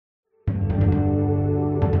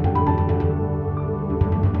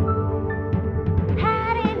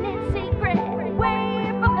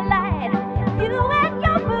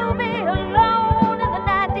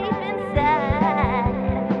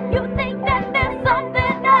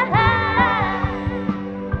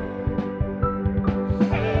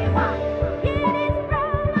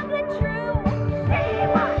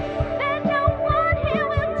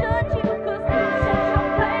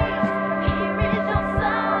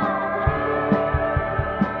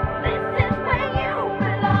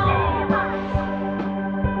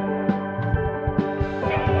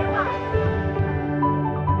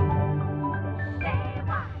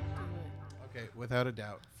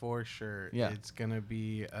for sure. Yeah. It's gonna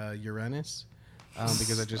be Uranus,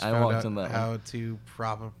 because I just I found walked out in that how to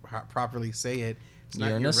properly say it. It's not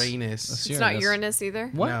Uranus? Uranus. That's It's not Uranus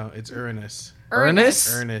either. What? No, it's Uranus.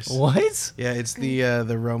 Ernest? Ernest. What? Yeah, it's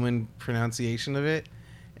the Roman pronunciation of it.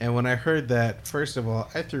 And when I heard that, first of all,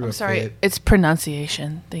 I threw a fit. It's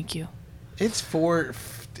pronunciation. Thank you. It's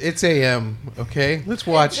AM. Okay, let's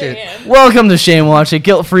watch it. Welcome to Shame Watch, a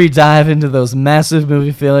guilt-free dive into those massive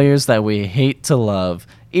movie failures that we hate to love.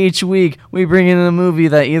 Each week, we bring in a movie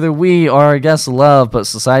that either we or our guests love, but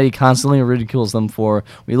society constantly ridicules them for.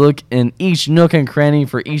 We look in each nook and cranny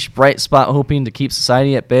for each bright spot, hoping to keep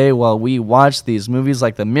society at bay while we watch these movies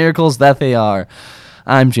like the miracles that they are.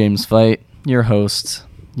 I'm James Fight, your host,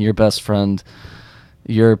 your best friend,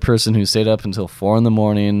 your person who stayed up until 4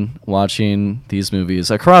 a.m. watching these movies.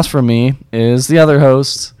 Across from me is the other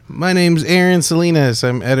host. My name's Aaron Salinas.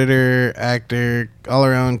 I'm editor, actor,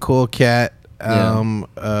 all-around cool cat.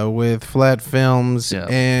 With Flat Films,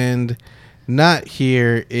 and not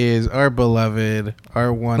here is our beloved,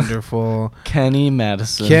 our wonderful Kenny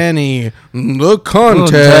Madison. Kenny, the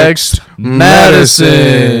context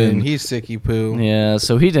Madison. He's sicky poo. Yeah,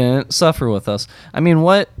 so he didn't suffer with us. I mean,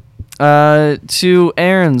 what? To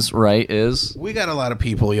Aaron's right is... We got a lot of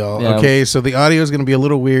people, y'all. Yeah. Okay, so the audio is going to be a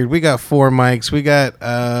little weird. We got 4 mics. We got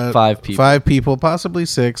 5 people. 5 people, possibly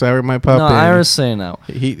 6. Ira might pop No, in. Ira's saying out.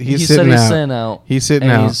 He He sitting said he's out. saying out. He's sitting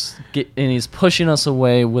and out. And he's pushing us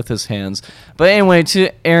away with his hands. But anyway, to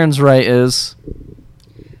Aaron's right is...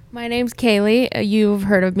 My name's Kaylee. You've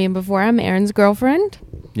heard of me before. I'm Aaron's girlfriend.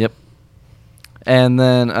 Yep. And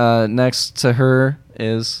then next to her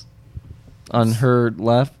is... On her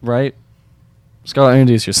left, right? Scarlett,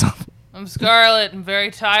 introduce yourself. I'm Scarlett. I'm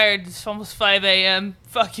very tired. It's almost 5 a.m.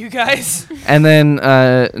 Fuck you guys. And then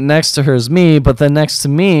next to her is me, but then next to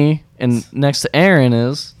me and next to Aaron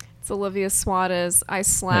is... It's Olivia Suarez. I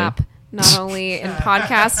slap not only in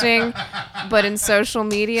podcasting, but in social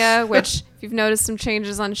media, which if you've noticed some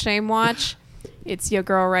changes on Shame Watch, it's your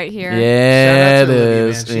girl right here. Yeah, Shout it out to Olivia,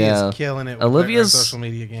 is. man. She Yeah. is killing it with Olivia's our social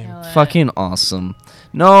media game. fucking awesome.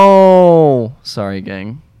 No. Sorry,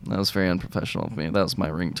 gang. That was very unprofessional of me. That was my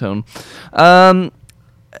ringtone.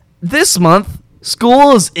 This month,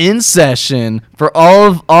 school is in session. For all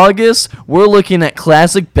of August, we're looking at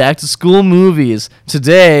classic back-to-school movies.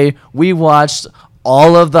 Today, we watched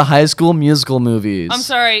all of the High School Musical movies. I'm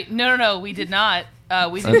sorry. No. We did not.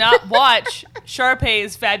 We did not watch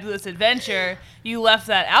Sharpay's Fabulous Adventure. You left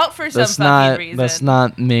that out for some fucking reason. That's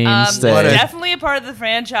not mainstay. Definitely a part of the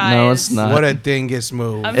franchise. No, it's not. What a dingus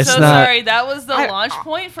move. I'm It's so not- sorry. That was the launch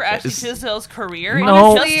point for Ashley Tisdale's career. No. And you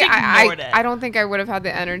Honestly, just ignored it. I don't think I would have had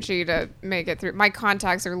the energy to make it through. My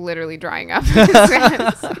contacts are literally drying up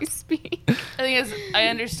as we speak. I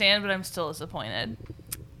understand, but I'm still disappointed.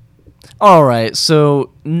 All right, so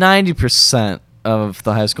 90% of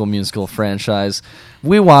the High School Musical franchise,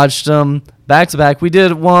 we watched them back to back. We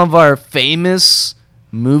did one of our famous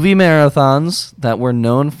movie marathons that we're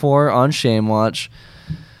known for on Shame Watch.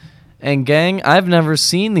 And gang, I've never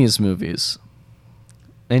seen these movies.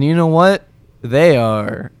 And you know what? They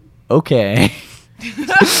are okay.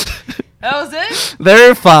 That was it?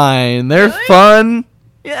 They're fine. They're Really? fun.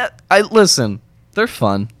 Yeah, they're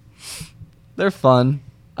fun. They're fun.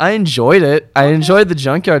 I enjoyed it. I enjoyed the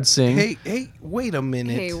junkyard scene. Hey, wait a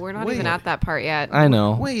minute. Hey, we're not even at that part yet. I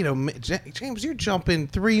know. Wait a minute, James. You're jumping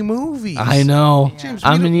 3 movies. I know. James,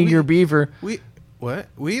 I'm we an don't- eager beaver. What?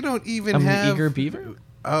 We don't even I'm have an eager beaver?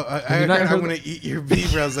 Oh, you not I'm heard gonna eat your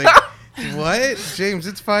beaver. I was like, what? James,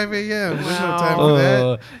 it's 5 a.m. There's no time for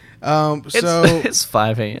that. So It's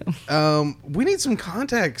 5 a.m. we need some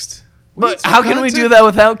context. We need But some how can we do context. that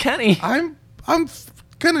without Kenny? I'm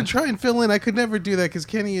gonna try and fill in. I could never do that because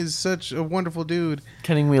Kenny is such a wonderful dude.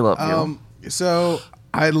 Kenny, we love you. So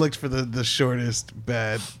I looked for the shortest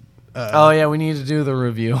bad. Oh, yeah, we need to do the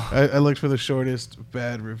review. I looked for the shortest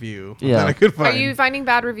bad review Yeah. that I could Are find. you finding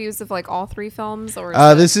bad reviews of like all 3 films, or?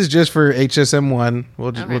 Is This is just for HSM1.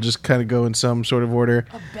 We'll Okay. just kind of go in some sort of order.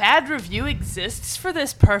 A bad review exists for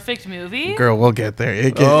this perfect movie? Girl, we'll get there.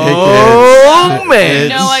 Oh, man.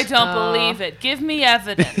 No, I don't believe it. Give me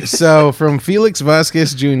evidence. So from Felix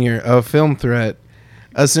Vasquez Jr. of Film Threat,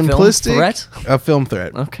 a simplistic Threat? a film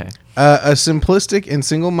threat. Okay. A simplistic and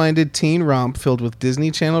single-minded teen romp filled with Disney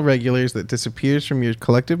Channel regulars that disappears from your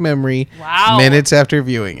collective memory Wow. minutes after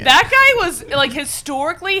viewing it. That guy was, like,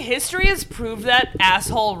 historically, history has proved that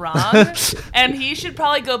asshole wrong. And he should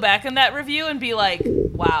probably go back in that review and be like,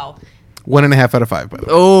 wow. 1.5 out of 5, by the way.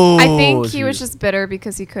 Oh, I think he was geez. just bitter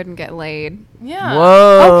because he couldn't get laid. Yeah.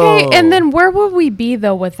 Whoa. Okay, and then where would we be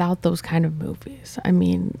though without those kind of movies? I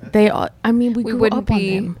mean, we We grew wouldn't up on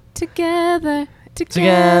be them. together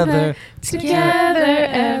Together. Together,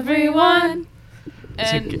 everyone.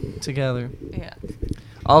 And Together. yeah.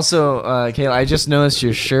 Also, Kayla, I just noticed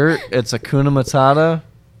your shirt. It's Hakuna Matata.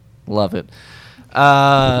 Love it.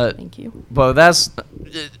 Thank you. But that's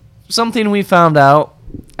something we found out,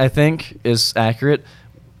 I think, is accurate.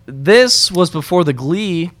 This was before the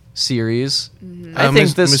Glee series. I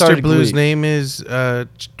think this Mr. started Blue's Glee. name is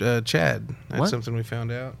Chad. That's What? something we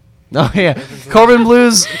found out. Oh, yeah. Corbin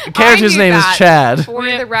Blue's character's I knew name is that. Chad. For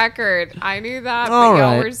the record, I knew that. All but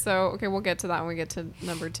y'all right. were so okay. We'll get to that when we get to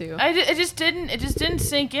number 2. It just didn't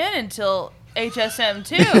sink in until HSM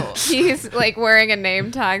 2. He's like wearing a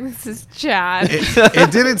name tag. This is Chad.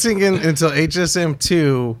 It didn't sink in until HSM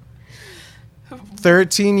 2.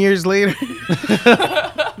 13 years later,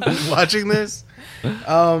 watching this.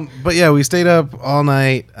 But yeah, we stayed up all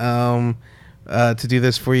night to do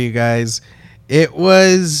this for you guys. It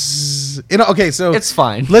was, okay, so It's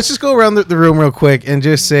fine. let's just go around the room real quick and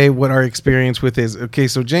just say what our experience with is. Okay,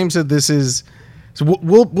 so James said this is, so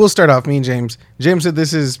we'll start off, me and James. James said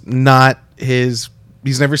this is not his,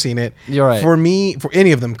 he's never seen it. You're right. For me, for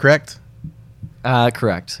any of them, correct?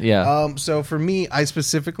 Correct. Yeah. So for me, I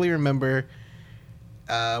specifically remember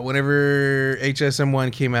whenever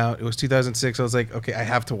HSM1 came out, it was 2006. I was like, okay, I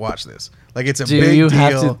have to watch this. Like, it's a Do big you deal.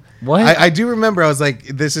 have to- what? I do remember. I was like,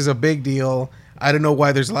 this is a big deal. I don't know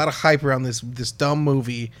why there's a lot of hype around this dumb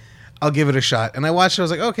movie. I'll give it a shot. And I watched it. I was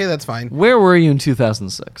like, okay, that's fine. Where were you in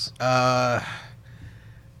 2006? Uh,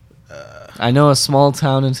 I know a small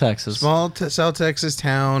town in Texas. South Texas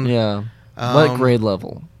town. Yeah. What grade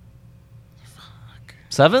level?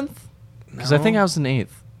 7th? Because I think I was in 8th.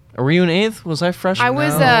 Or were you in 8th? Was I freshman? I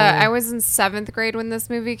was in 7th grade when this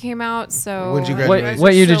movie came out. So When'd you You graduate? guys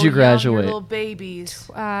What are year did so you young, graduate? you're little babies.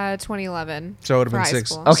 2011. So it would have for been high 6.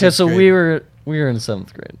 school. Okay, Sixth so grade. we were in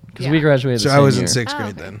 7th grade because we Yeah. graduated. So the I same was in year. 6th Oh, grade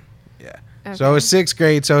okay. then. Yeah. Okay. So I was 6th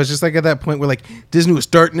grade. So I was just like at that point where like Disney was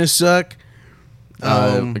starting to suck.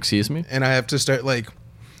 Excuse me. And I have to start like,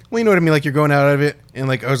 well, you know what I mean? Like you're going out of it. And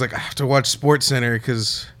like, I was like, I have to watch Sports Center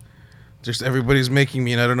because just everybody's making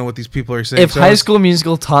me and I don't know what these people are saying. If So I High was- School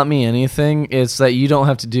Musical taught me anything, it's that you don't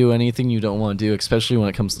have to do anything you don't want to do, especially when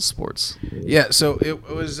it comes to sports. Yeah. So it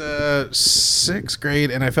was 6th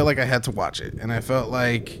grade and I felt like I had to watch it. And I felt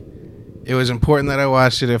like it was important that I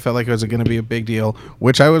watched it. I felt like it was going to be a big deal,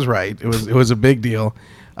 which I was right. It was a big deal.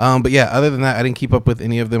 But yeah, other than that, I didn't keep up with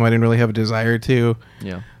any of them. I didn't really have a desire to.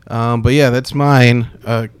 Yeah. But yeah, that's mine.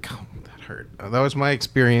 God, that hurt. That was my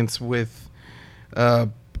experience with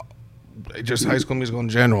just High School Musical in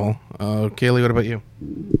general. Kaylee, what about you?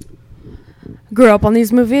 Grew up on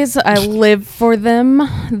these movies. I live for them.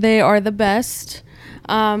 They are the best.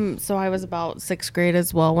 So I was about 6th grade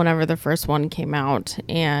as well whenever the first one came out,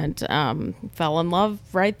 and fell in love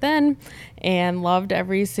right then and loved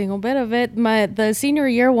every single bit of it. The senior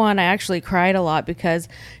year one, I actually cried a lot because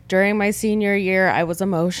during my senior year I was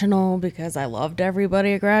emotional because I loved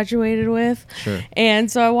everybody I graduated with. Sure. And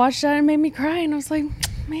so I watched that and it made me cry, and I was like,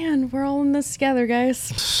 man, we're all in this together,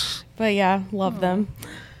 guys. But yeah, love them.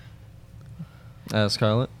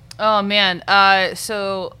 Scarlett? Oh man.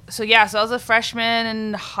 So I was a freshman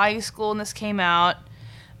in high school when this came out.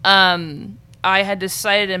 I had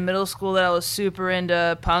decided in middle school that I was super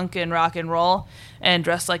into punk and rock and roll and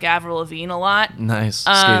dressed like Avril Lavigne a lot. Nice.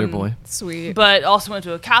 Skater boy. Sweet. But also went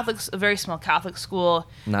to a very small Catholic school.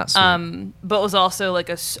 Not sweet. But was also like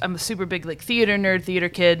I'm a super big like theater nerd, theater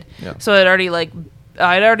kid. Yeah. So I'd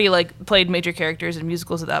already played major characters in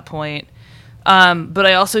musicals at that point. But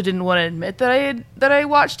I also didn't want to admit that I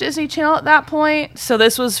watched Disney Channel at that point. So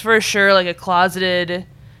this was for sure like a closeted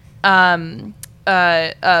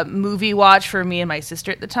movie watch for me and my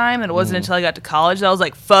sister at the time. And it wasn't until I got to college that I was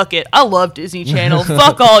like, fuck it, I love Disney Channel.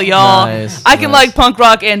 Fuck all y'all. Nice, I can nice. like punk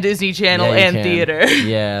rock and Disney Channel Yeah, you and can. theater.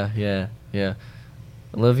 Yeah.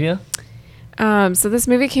 Olivia? So this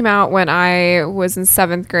movie came out when I was in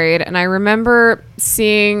 7th grade, and I remember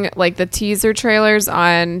seeing like the teaser trailers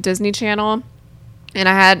on Disney Channel. And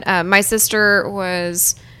I had my sister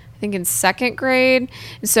was, I think, in 2nd grade,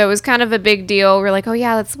 so it was kind of a big deal. We're like, oh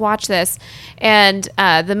yeah, let's watch this. And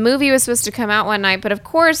the movie was supposed to come out one night, but of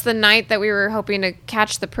course, the night that we were hoping to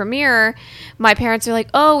catch the premiere, my parents were like,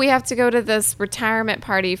 oh, we have to go to this retirement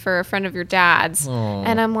party for a friend of your dad's. Aw.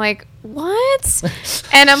 And I'm like, what?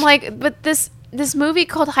 And I'm like, but this movie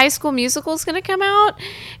called High School Musical is gonna come out.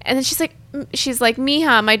 And then she's like,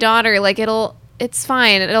 Miha, my daughter, like it's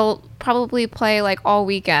fine. It'll probably play like all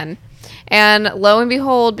weekend. And lo and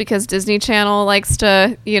behold, because Disney Channel likes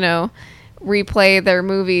to, replay their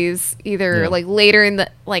movies either like later in the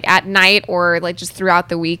like at night or like just throughout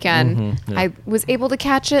the weekend. I was able to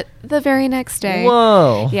catch it the very next day.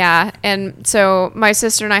 Whoa. Yeah, and so my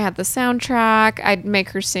sister and I had the soundtrack. I'd make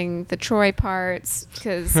her sing the Troy parts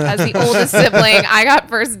because as the oldest sibling, I got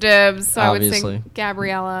first dibs. So I would sing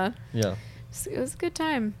Gabriella. Yeah. It was a good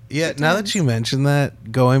time. Yeah, now that you mentioned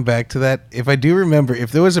that, going back to that, if I do remember,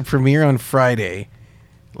 if there was a premiere on Friday,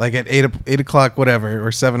 like at 8 o'clock, whatever,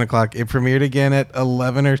 or 7 o'clock, it premiered again at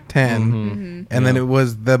 11 or 10, and then it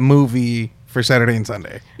was the movie for Saturday and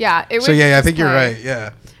Sunday. Yeah, it was. So yeah, I think you're right.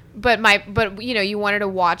 Yeah. But you know, you wanted to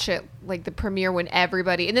watch it like the premiere when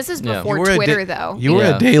everybody, and this is before You were Twitter though. You were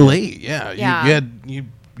a day late. Yeah. Yeah.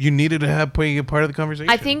 You needed to have be a part of the conversation.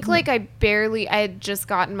 I think like I had just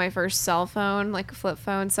gotten my first cell phone, like a flip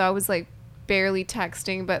phone, so I was like barely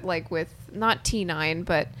texting, but like with not T9,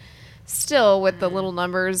 but still with the little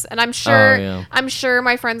numbers. And I'm sure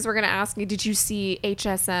my friends were gonna ask me, "Did you see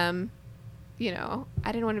HSM?" You know,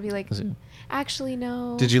 I didn't want to be like, actually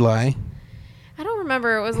no. Did you lie? I don't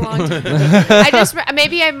remember. It was a long time. I just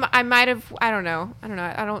maybe I might have. I don't know.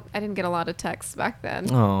 I didn't get a lot of texts back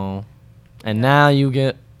then. Oh, and now you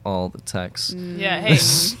get all the texts. Yeah. Hey,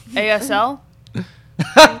 ASL.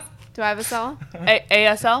 Do I have a cell?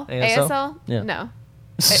 ASL. ASL? Yeah. No.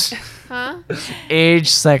 Huh? Age,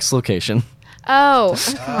 sex, location. Oh.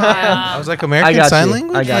 I was like, American Sign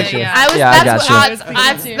Language? I got you. Yeah. I was. Yeah, I that's got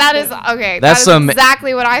what, you. that is okay. That's that is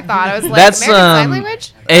exactly what I thought. I was like, That's American Sign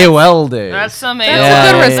Language. AOL days. That's some AOL. That's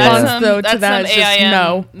a good Yeah, response, though, to That's that. some It's just AIM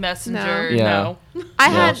no. messenger. Yeah. No. I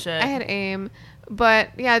Bullshit. had AIM, but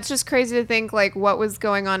yeah, it's just crazy to think like what was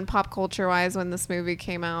going on pop culture wise when this movie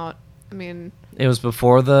came out. I mean, It was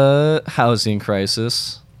before the housing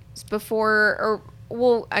crisis. it's before or.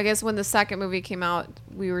 Well, I guess when the second movie came out,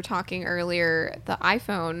 we were talking earlier, the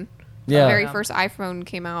iPhone, the very first iPhone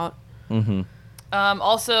came out. Mm-hmm.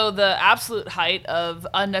 Also, the absolute height of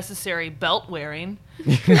unnecessary belt wearing.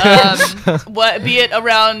 Be it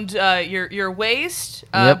around your waist,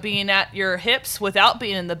 being at your hips without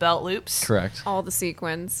being in the belt loops. Correct. All the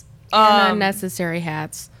sequins. And unnecessary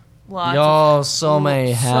hats. Lots Yo, so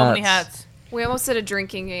many hats. So many hats. We almost did a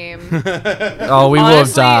drinking game. Oh, we would have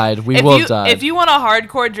Honestly, died. We if would you- have died. If you want a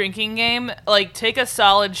hardcore drinking game, like take a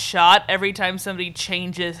solid shot every time somebody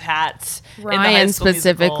changes hats. in the High Ryan School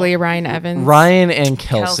specifically, Musical. Ryan Evans. Ryan and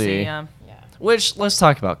Kelsey. Kelsey, yeah. Which, let's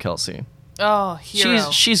talk about Kelsey. Oh,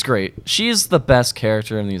 hero. She's great. She's the best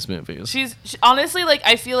character in these movies. She's honestly, like,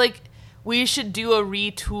 I feel like we should do a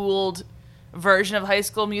retooled version of High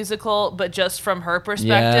School Musical, but just from her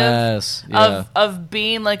perspective. Yes. Yeah. Of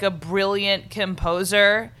being like a brilliant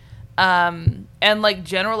composer, and like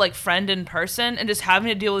general like friend in person, and just having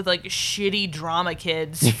to deal with like shitty drama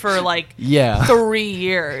kids for like Yeah. 3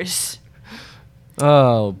 years,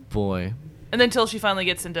 Oh boy. and then until she finally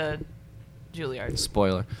gets into Juilliard.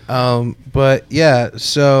 Spoiler. But yeah,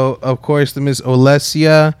 so of course the Miss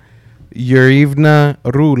Olesia Yurivna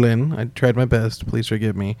Rulin, I tried my best, please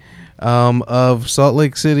forgive me, of Salt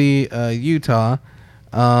Lake City, Utah.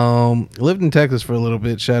 Lived in Texas for a little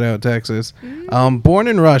bit, shout out Texas. Born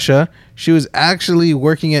in Russia, she was actually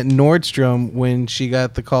working at Nordstrom when she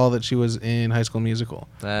got the call that she was in High School Musical.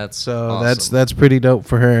 That's That's pretty dope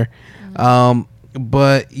for her.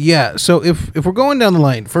 But yeah, so if we're going down the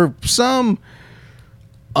line, for some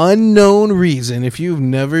unknown reason, if you've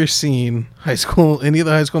never seen any of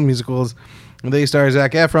the High School Musicals, they star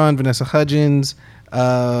Zac Efron, Vanessa Hudgens,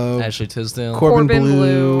 Ashley Tisdale. Corbin Corbin Blue,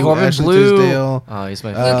 Blue. Corbin Ashley Blue. Tisdale, Oh, he's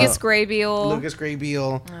my favorite. Lucas Grabeel. Lucas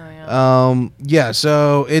Grabeel. Oh, yeah. Yeah,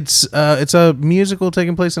 so it's a musical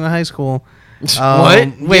taking place in a high school. What?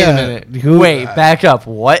 Wait a minute. Wait, back up.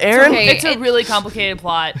 What, Aaron? okay. It's a really complicated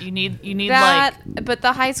plot. You need That, like but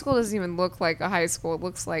the high school doesn't even look like a high school. It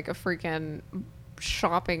looks like a freaking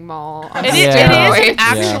shopping mall. on It is, Yeah. it is an steroids.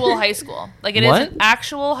 actual high school. Like it is What? an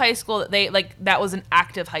actual high school that they like. That was an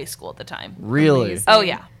active high school at the time. Really? Amazing. Oh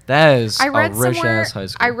yeah. That is I read a rich somewhere. ass high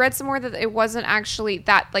school. I read somewhere that it wasn't actually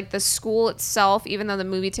that like the school itself, even though the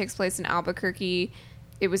movie takes place in Albuquerque,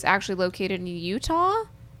 it was actually located in Utah.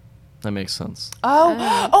 That makes sense. Oh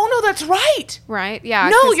no, that's right. Right? Yeah.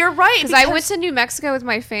 No, you're right, Because I because- went to New Mexico with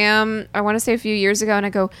my fam. I want to say a few years ago, and I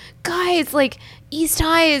go, guys, like East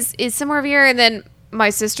High is somewhere over here, and then my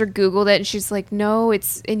sister Googled it, and she's like, no,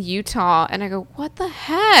 it's in Utah, and I go, what the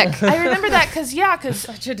heck? I remember that because a my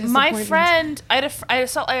disappointment. friend, I had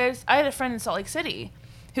a friend in Salt Lake City,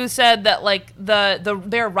 who said that like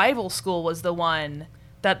their rival school was the one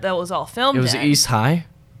that was all filmed. It was in. East High?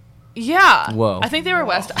 Yeah. Whoa. I think they were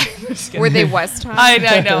West. I'm just Were they kidding. West High?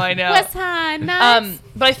 I know. West High, nice.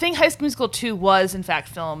 But I think High School Musical 2 was in fact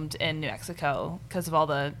filmed in New Mexico because of all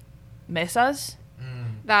the Mesas.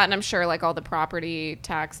 That, and I'm sure like all the property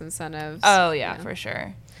tax incentives. Oh yeah, for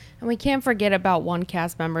sure. And we can't forget about one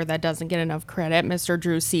cast member that doesn't get enough credit, Mr.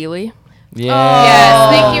 Drew Seeley. Yeah. Yes,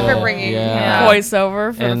 thank you for bringing him Yeah. up.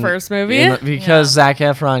 Voiceover for the first movie. Because Zac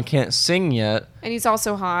Efron can't sing yet. And he's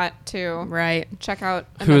also hot too. Right. Check out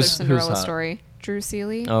another Who's Cinderella hot? story. Drew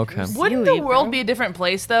Seeley. Okay. Wouldn't Seeley, the world bro. be a different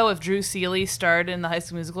place though if Drew Seeley starred in the High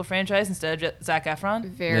School Musical franchise instead of Zac Efron?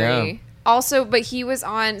 Very. Yeah. Also, but he was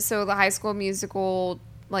on the High School Musical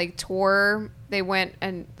like tour. They went,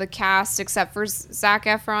 and the cast, except for Zac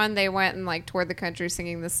Efron, they went and like toured the country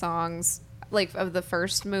singing the songs like of the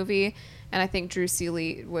first movie. And I think Drew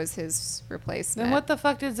Seeley was his replacement. Then what the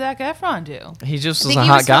fuck did Zac Efron do? He just I was think a he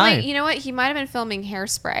hot was guy. filming, you know what? He might have been filming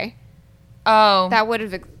Hairspray. Oh, That would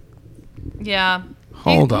have. yeah.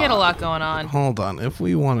 Hold He had a on. lot going on. Hold on. If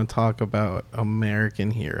we want to talk about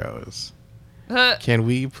American heroes, oh can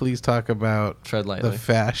we please talk about Tread lightly. the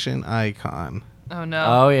fashion icon no.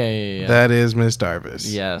 Oh, yeah. that is Miss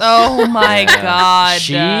Darvis? Yes. Oh my god.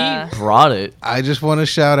 She brought it. I just want to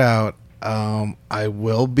shout out. I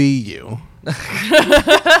will be you. Miss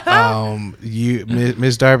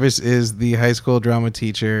Darvis is the high school drama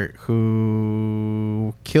teacher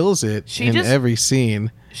who kills it She in just- every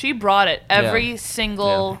scene. She brought it every Yeah.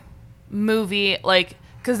 single movie, like,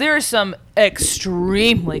 because there are some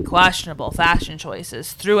extremely questionable fashion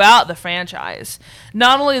choices throughout the franchise.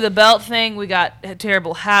 Not only the belt thing, we got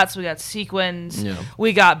terrible hats, we got sequins, Yeah.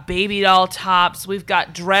 we got baby doll tops, we've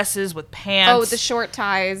got dresses with pants. Oh, the short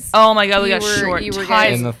ties. Oh my god, we You got were- short you were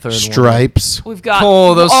ties. In the third one. Stripes. We've got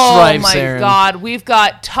Oh, those stripes, my Aaron. god, we've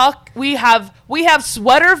got we have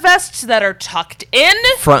sweater vests that are tucked in.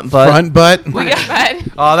 Front butt. Front butt. But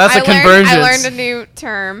Oh, that's a I convergence. learned a new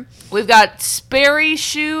term. We've got Sperry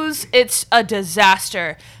shoes. It's a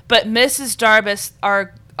disaster. But Mrs. Darbus,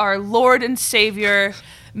 our Lord and Savior,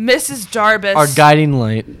 Mrs. Darbus. Our guiding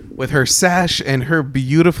light. With her sash and her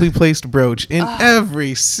beautifully placed brooch in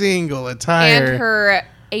every single attire. And her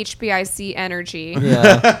HBIC energy.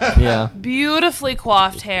 Yeah. Yeah. beautifully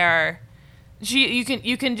coiffed hair. You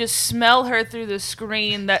can just smell her through the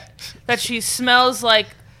screen. That she smells like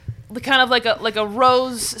kind of like a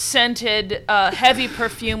rose scented heavy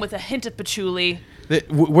perfume with a hint of patchouli.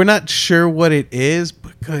 We're not sure what it is,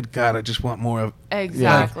 but good God, I just want more of.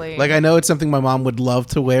 Exactly. Like I know it's something my mom would love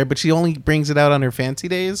to wear, but she only brings it out on her fancy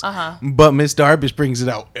days. Uh-huh. But Miss Darbish brings it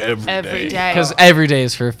out every every day. day. Because every day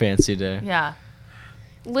is her fancy day. Yeah.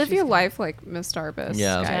 Live your life like Miss Darbus.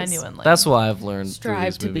 Yeah. guys. Genuinely. That's what I've learned. through Strive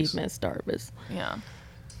these to be movies. Miss Darvis. Yeah.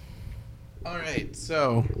 All right,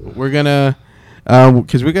 so we're gonna,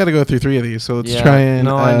 because we got to go through 3 of these. So let's Yeah, try and.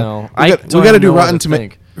 no, I know. We I got don't to even do know what Rotten to Tomatoes.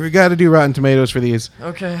 think. We got to do Rotten Tomatoes for these.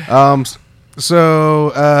 Okay.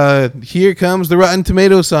 So here comes the Rotten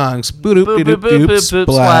Tomato song. Spoop Boop, doop boop, boop, doop boop, boop,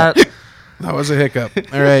 splat. splat. That was a hiccup.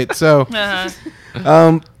 All right, so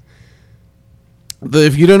Uh-huh.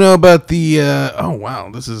 if you don't know about the oh wow,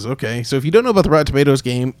 this is okay. So if you don't know about the Rotten Tomatoes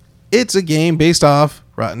game, it's a game based off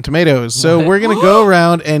Rotten Tomatoes. So What? we're gonna go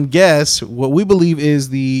around and guess what we believe is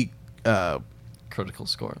the Critical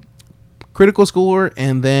score. critical score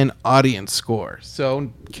and then audience score.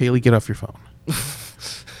 So Kaylee, get off your phone.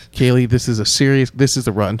 Kaylee, this is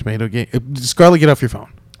a Rotten Tomato game. Scarlett, get off your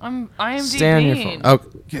phone. I'm IMDb. Stay on your phone.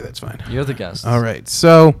 Okay, that's fine. You're the guest. All right,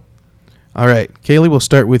 Kaylee, we'll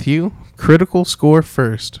start with you. Critical score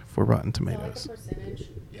first for Rotten Tomatoes.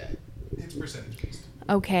 Yeah, it's percentage based.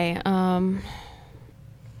 Okay.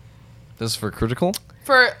 This is for critical?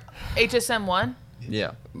 For HSM 1?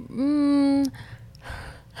 Yeah.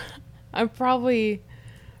 I'm probably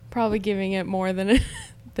giving it more than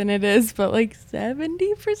it is, but like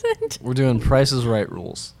 70%. We're doing Price is Right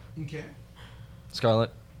rules. Okay.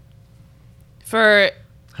 Scarlett, For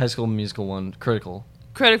High School Musical 1, critical.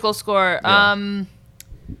 critical score, Yeah.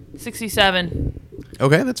 67.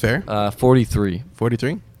 Okay, that's fair. 43.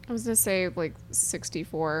 43. I was gonna say like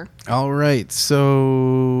 64. All right.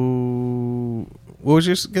 So, what was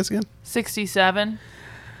your guess again? 67.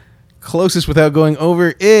 Closest without going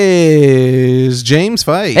over is James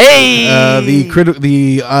Fight. Hey! The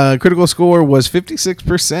critical score was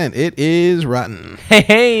 56%. It is rotten.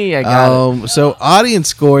 Hey, I got it. So audience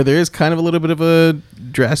score, there is kind of a little bit of a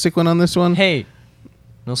drastic one on this one. Hey,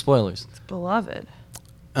 no spoilers. It's beloved.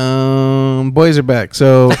 Boys are back.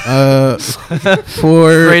 So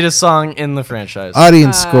for Greatest song in the franchise.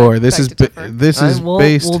 audience score, this beg is to differ. this is we'll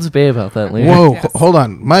based. debate about that later. Whoa, Yes. hold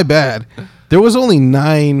on, my bad. There was only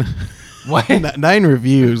 9 What? 9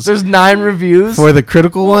 reviews There's 9 reviews? for the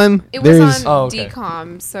critical one. It was There's on Oh, okay.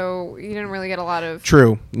 DCOM, so you didn't really get a lot of.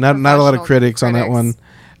 true, not a lot of professional critics on that one.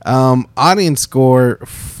 critics. Audience score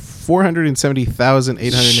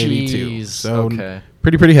 470,882. Jeez, So okay.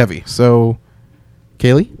 pretty heavy. So,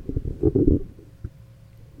 Kaylee?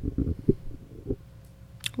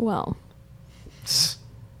 Well,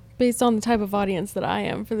 based on the type of audience that I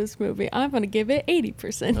am for this movie, I'm going to give it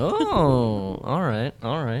 80%. Oh, all right.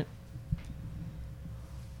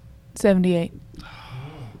 78.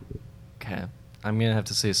 Okay. I'm going to have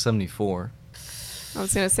to say 74. I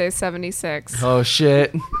was going to say 76. Oh,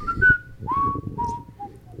 shit.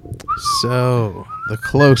 So, the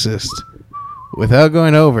closest, without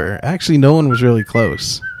going over, actually no one was really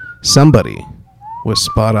close. Somebody was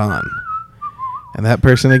spot on. And that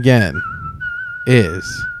person again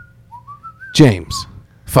is James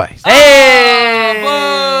Feist. Hey!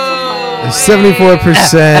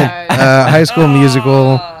 74% High School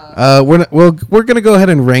Musical. We're gonna go ahead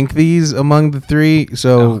and rank these among the three,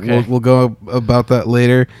 so Okay. we'll go about that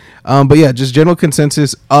later. But yeah, just general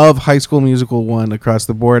consensus of High School Musical 1 across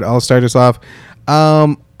the board. I'll start us off.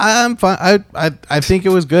 I'm fine. I think it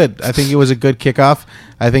was good. I think it was a good kickoff.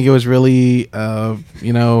 I think it was really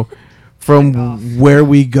from where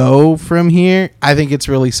we go from here, I think it's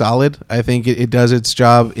really solid. I think it does its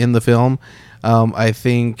job in the film. I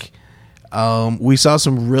think we saw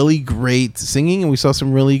some really great singing and we saw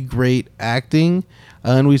some really great acting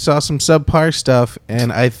and we saw some subpar stuff.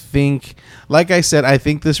 And I think, like I said, I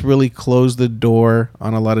think this really closed the door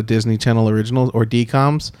on a lot of Disney Channel originals or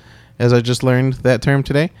DCOMs, as I just learned that term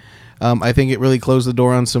today. I think it really closed the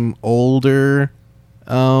door on some older...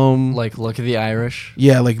 Like Look at the Irish.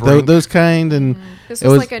 Yeah, like Brink. those kind, and This it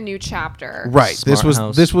was like a new chapter. right. Smart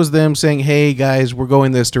House. This was them saying, "Hey guys, we're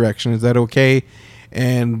going this direction. Is that okay?"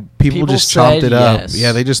 And people just said chomped it up. yes.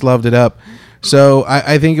 Yeah, they just loved it up. So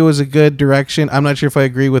I think it was a good direction. I'm not sure if I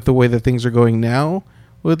agree with the way that things are going now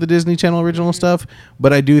with the Disney Channel original stuff,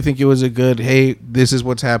 but I do think it was a good. Hey, this is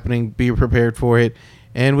what's happening. Be prepared for it.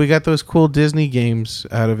 And we got those cool Disney games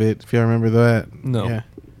out of it. If you remember that. No. Yeah.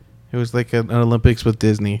 It was like an Olympics with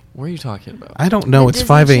Disney. What are you talking about? I don't know. The It's Disney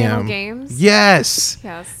 5 Channel a.m. games? Yes.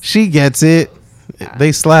 Yes. She gets it. Yeah.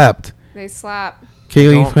 They slapped. They slap. I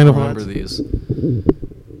Kaylee, don't final remember thoughts? these.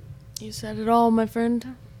 You said it all, my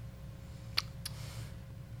friend.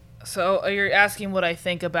 So you're asking what I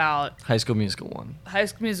think about High School Musical 1. High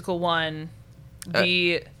School Musical 1,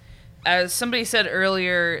 as somebody said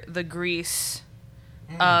earlier, the Grease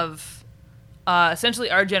of essentially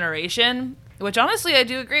our generation, which honestly I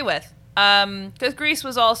do agree with. Because Grease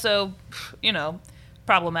was also,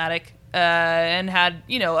 problematic and had,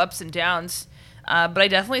 ups and downs. But I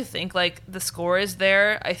definitely think, like, the score is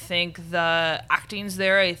there. I think the acting's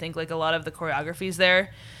there. I think, like, a lot of the choreography's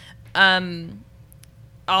there.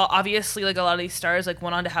 Obviously, like, a lot of these stars, like,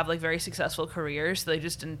 went on to have, like, very successful careers. So they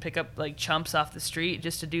just didn't pick up, like, chumps off the street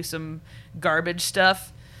just to do some garbage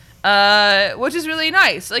stuff. Which is really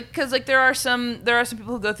nice, like, because, like, there are some people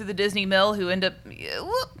who go through the Disney mill who end up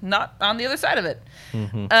not on the other side of it.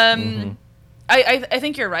 I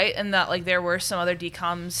think you're right in that, like, there were some other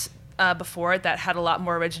DCOMs before it that had a lot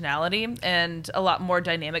more originality and a lot more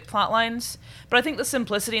dynamic plot lines, but I think the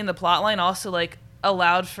simplicity in the plot line also, like,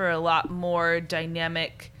 allowed for a lot more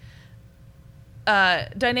dynamics,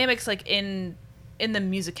 like, in the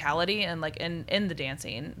musicality and, like, in the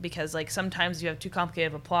dancing, because, like, sometimes you have too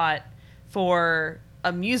complicated of a plot for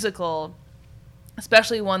a musical,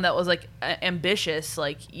 especially one that was, like, ambitious.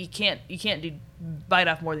 Like, you can't bite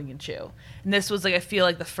off more than you can chew. And this was, like, I feel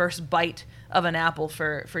like the first bite of an apple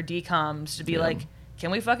for DCOMs to be like,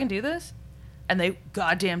 can we fucking do this? And they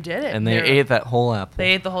goddamn did it. And they ate that whole apple.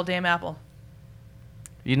 They ate the whole damn apple.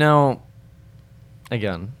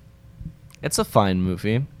 Again, it's a fine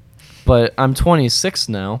movie. But I'm 26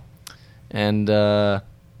 now, and I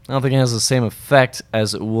don't think it has the same effect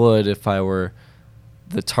as it would if I were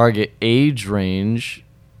the target age range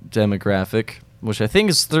demographic, which I think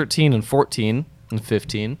is 13 and 14 and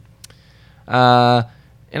 15.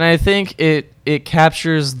 And I think it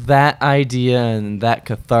captures that idea and that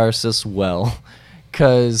catharsis well.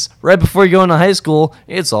 Because right before you go into high school,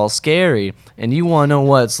 it's all scary, and you want to know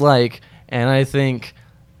what it's like. And I think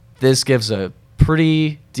this gives a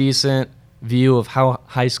pretty decent view of how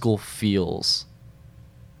high school feels.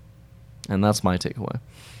 And that's my takeaway.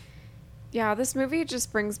 Yeah, this movie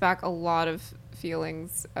just brings back a lot of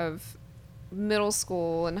feelings of middle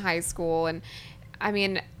school and high school. And I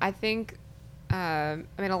mean, I think, a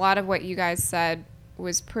lot of what you guys said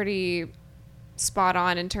was pretty spot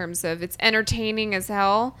on in terms of it's entertaining as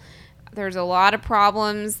hell. There's a lot of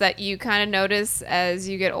problems that you kind of notice as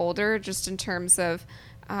you get older, just in terms of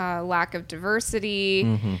lack of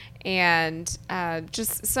diversity and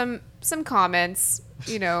just some comments,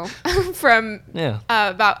 from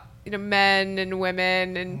about men and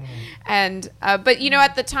women and but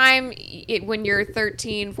at the time when you're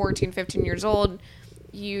 13, 14, 15 years old,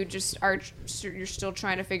 you just you're still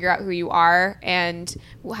trying to figure out who you are and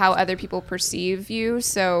how other people perceive you.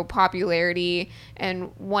 So popularity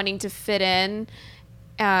and wanting to fit in.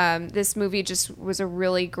 This movie just was a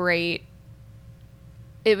really great.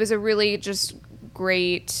 It was a really just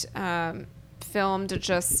great film to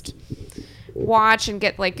just watch and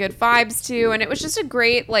get like good vibes to, and it was just a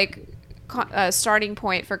great like starting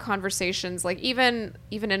point for conversations. Like even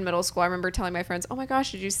in middle school, I remember telling my friends, "Oh my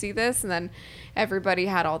gosh, did you see this?" And then everybody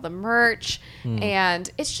had all the merch, and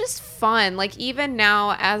it's just fun. Like even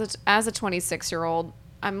now, as a 26-year-old,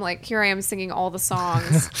 I'm like, here I am singing all the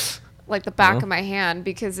songs like the back of my hand,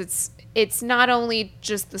 because it's not only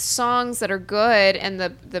just the songs that are good and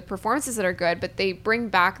the performances that are good, but they bring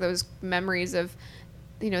back those memories of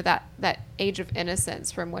that age of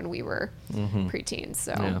innocence from when we were preteens.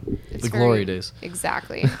 So it's the glory days.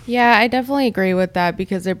 Exactly. Yeah, I definitely agree with that,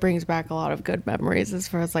 because it brings back a lot of good memories as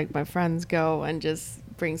far as like my friends go, and just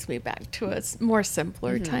brings me back to a more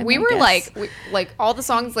simpler time. We I were guess. like all the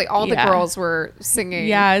songs, like all the girls were singing.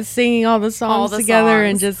 Yeah, singing all the songs the together,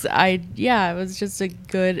 songs. and it was just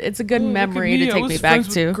it's a good memory to take me back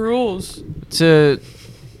to. Girls. To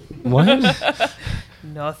what?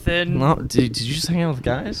 Nothing. No, did you just hang out with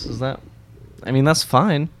guys? Is that? I mean, that's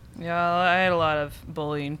fine. Yeah, I had a lot of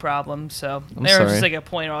bullying problems, so I'm there was sorry. just like a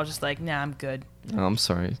point where I was just like, nah, I'm good. Oh, I'm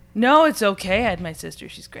sorry. No, it's okay. I had my sister.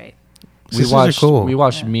 She's great. Sisters are cool. We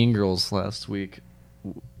watched Mean Girls last week,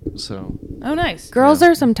 so Oh, nice. Girls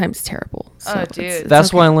are sometimes terrible. So Oh, dude. it's that's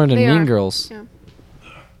okay. why I learned in They Mean are. Girls. Yeah.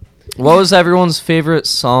 What was everyone's favorite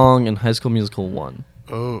song in High School Musical 1?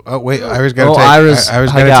 Oh wait, Ira's got to Oh, take. Ira's.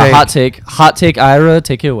 Ira's I got got to hot take. take. Hot take, Ira.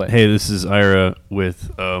 Take it away. Hey, this is Ira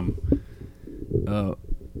with a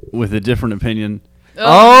different opinion.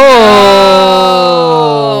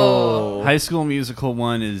 Oh. High School Musical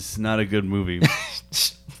 1 is not a good movie.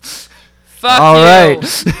 Fuck All you.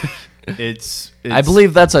 right. It's I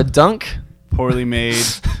believe that's a dunk. poorly made.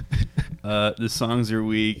 The songs are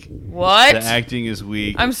weak. What? The acting is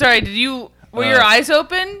weak. I'm sorry. Were your eyes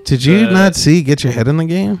open? Did you Uh, not see Get Your Head in the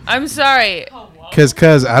Game? I'm sorry. Cause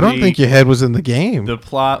I don't The- think your head was in the game. The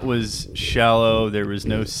plot was shallow. There was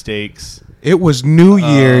no stakes. It was New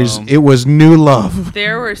Year's. It was new love.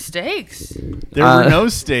 There were stakes. There were no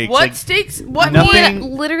stakes. What Like, stakes? What nothing-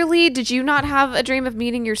 mean? Literally, did you not have a dream of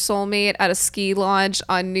meeting your soulmate at a ski lodge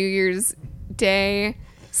on New Year's Day,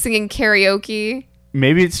 singing karaoke?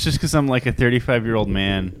 maybe it's just because I'm like a 35-year-old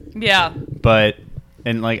man, Yeah. but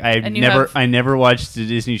like And you I never watched the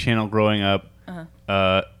Disney Channel growing up.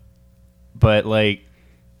 But like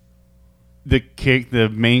the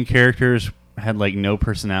main characters had like no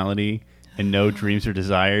personality and no dreams or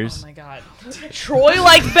desires. Oh my god. Troy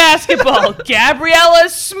liked basketball.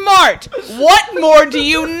 Gabriella's smart. What more do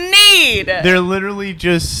you need? They're literally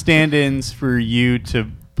just stand-ins for you to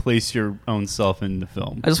place your own self in the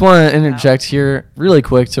film. I just want to interject here really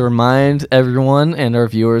quick to remind everyone and our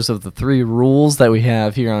viewers of the 3 rules that we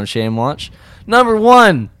have here on Shame Watch. Number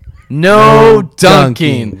 1, no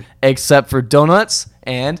dunking, except for donuts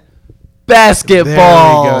and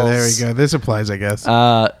basketballs. There we go. This applies, I guess.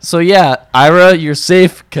 So yeah, Ira, you're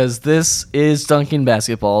safe because this is dunking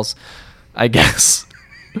basketballs, I guess.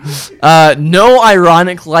 No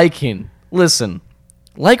ironic liking. Listen,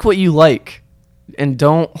 like what you like, and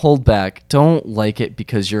don't hold back. Don't like it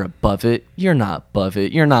because you're above it. You're not above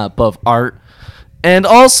it. You're not above art. And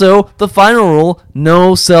also, the final rule,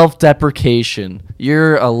 no self-deprecation.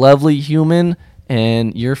 You're a lovely human,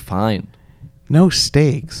 and you're fine. No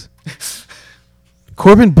stakes.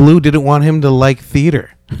 Corbin Blue didn't want him to like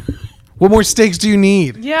theater. What more stakes do you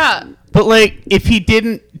need? Yeah. But like if he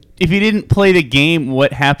didn't play the game,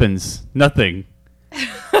 what happens? Nothing.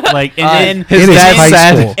 Like and then his It is dad's high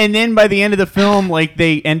sad. school. and then by the end of the film, like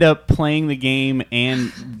they end up playing the game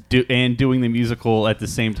and doing the musical at the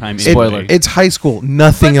same time. Spoiler. anyway. It's high school.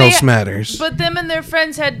 Nothing But they- else matters. But them and their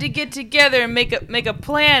friends had to get together and make a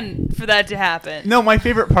plan for that to happen. No, my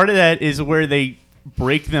favorite part of that is where they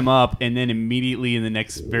break them up and then immediately in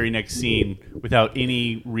the very next scene, without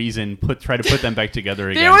any reason, try to put them back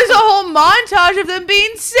together again. There was a whole montage of them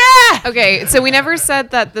being sad. Okay, so we never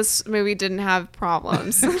said that this movie didn't have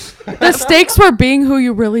problems. The stakes were being who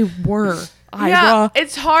you really were. Yeah, Ira.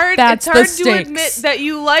 it's hard. That's It's hard the to stakes. admit that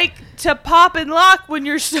you like to pop and lock when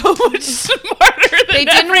you're so much smarter than They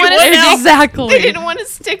didn't everyone wanna- else. Exactly. They didn't want to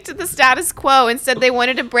stick to the status quo. Instead, they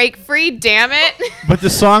wanted to break free. Damn it! But the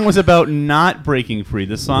song was about not breaking free.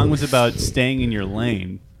 The song was about staying in your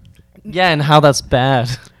lane. Yeah, and how that's bad.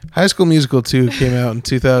 High School Musical 2 came out in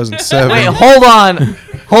 2007. Wait, hold on.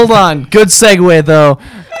 Hold on. Good segue though.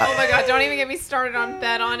 Oh my god, don't even get me started on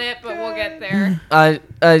Bet on It, but we'll get there. I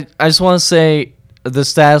just want to say the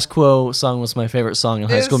Status Quo song was my favorite song in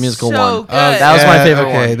High School Musical so 1. good. That was my favorite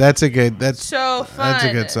Okay, one. that's a good. That's So fun. That's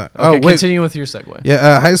a good song. Okay, Oh wait, continue with your segue.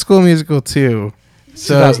 yeah, High School Musical 2.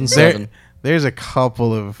 So 2007. there's a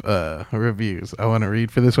couple of reviews I want to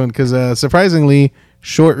read for this one because surprisingly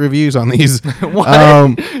short reviews on these.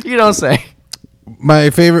 What? You don't say. My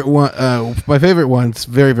favorite one's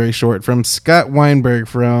very, very short from Scott Weinberg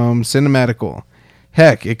from Cinematical.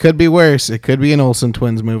 Heck, it could be worse. It could be an Olsen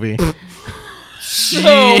Twins movie.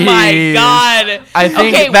 Oh my Jeez. God. I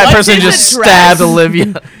think Okay, that what's person his just address? stabbed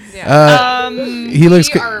Olivia. Yeah. He looks.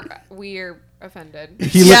 we are offended.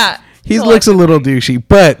 He Yeah, he looks a little douchey,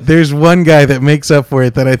 but there's one guy that makes up for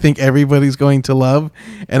it that I think everybody's going to love,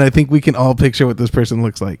 and I think we can all picture what this person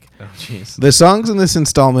looks like. Oh, jeez. The songs in this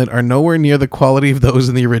installment are nowhere near the quality of those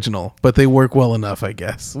in the original, but they work well enough, I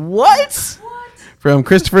guess. What? From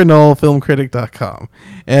Christopher Knoll, filmcritic.com.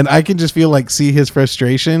 And I can just feel like see his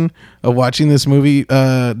frustration of watching this movie,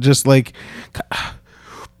 just like,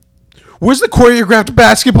 where's the choreographed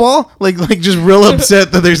basketball? Like just real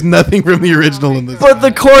upset that there's nothing from the original in this. But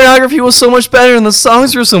the choreography was so much better, and the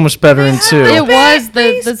songs were so much better in two. It was the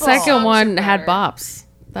baseball. second Songs one are had better. bops.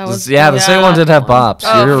 That was Yeah, the second one did have bops.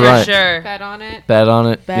 Oh, You're for right. sure. Bet on It. Bet on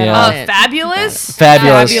it. Bet yeah. on it. Fabulous?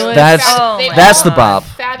 Fabulous. Fabulous. That's Oh my that's the God. bop.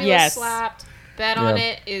 Fabulous Yes. slapped. Bet on Yeah.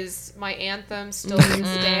 It is my anthem still to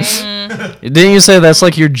this day. Didn't you say that's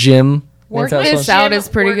like your gym? Work That's This what- Out is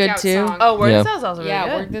pretty good Workout too. song. Oh, Word Yeah. Sounds also really Yeah,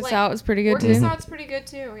 good. Work This Like, Out is pretty good Work too. This Out's pretty good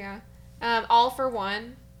too, yeah. All for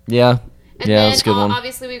One. Yeah. And Yeah, then that's a good one.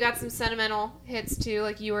 obviously we've got some sentimental hits too,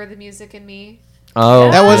 like You Are the Music and Me.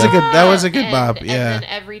 Oh, That was yeah. a good bop, And yeah. then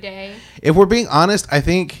Every Day. If we're being honest, I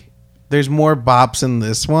think there's more bops in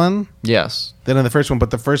this one Yes. than in the first one, but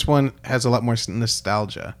the first one has a lot more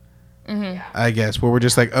nostalgia. I guess, where we're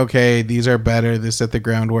just like, okay, these are better. This set the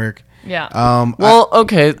groundwork. Yeah. Well,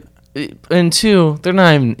 okay. And two, they're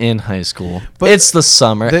not even in high school. But it's the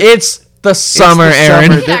summer. the- it's the summer, the Aaron.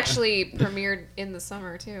 summer. It actually premiered in the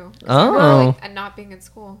summer too. Oh. And not being in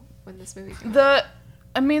school when this movie came out.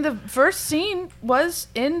 The first scene was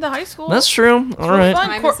in the high school. That's true. All right. What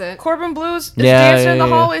time is it? Corbin Blues is Yeah, dancing in the yeah,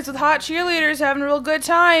 yeah. hallways with hot cheerleaders, having a real good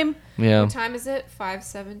time. Yeah. What time is it?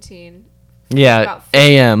 5:17. Yeah. About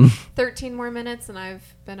A.M. 13 more minutes and I've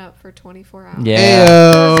been up for 24 hours. Yeah.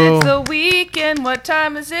 Ayo. It's the weekend. What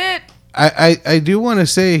time is it? I do want to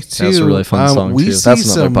say too. That's a really fun song we too. see That's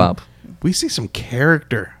another some, pop. We see some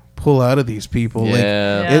character pull out of these people.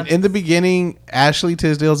 Yeah. Like in the beginning, Ashley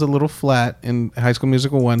Tisdale's a little flat in High School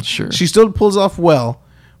Musical 1. Sure. She still pulls off well,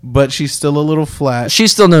 but she's still a little flat. She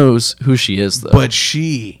still knows who she is, though. But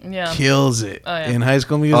she Yeah. kills it Oh, yeah. in High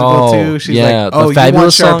School Musical Oh, 2. She's yeah, like, the "Oh, you want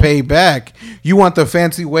Fabulous song? Sharpay back? You want the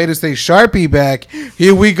fancy way to say Sharpie back?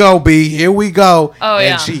 Here we go, B. Here we go." Oh, and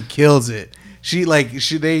yeah. she kills it.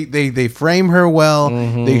 They frame her well.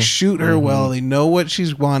 They shoot her well. They know what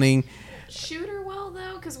she's wanting. Shoot her well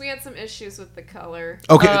though, because we had some issues with the color.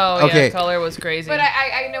 Okay, Oh, okay. yeah. Color was crazy. But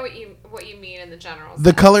I know what you mean in the general. The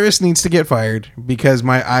sense. colorist needs to get fired because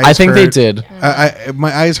my eyes. I think they hurt. did.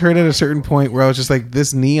 My eyes hurt at a certain point where I was just like,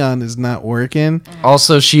 "This neon is not working."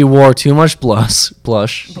 Also, she wore too much blush.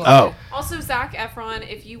 Oh, Also, Zac Efron,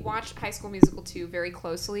 if you watch High School Musical 2 very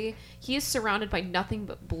closely, he is surrounded by nothing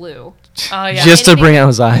but blue. Oh, yeah. Just to And bring out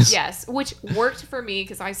his eyes. Yes, which worked for me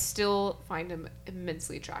because I still find him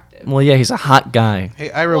immensely attractive. Well, yeah, he's a hot guy.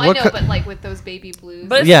 hey Ira, Well, I what? know, but like with those baby blues.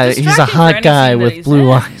 But it's Yeah, he's a distracting for hot any guy scene that with he's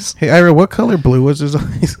blue in. eyes. Hey Ira, what color blue was his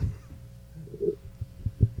eyes?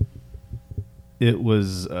 It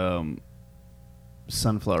was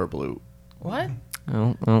sunflower blue. What?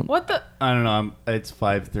 Oh. What the? I don't know. It's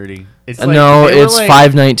 5:30. It's No, they were it's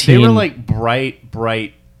 5:19. They were like bright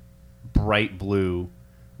blue,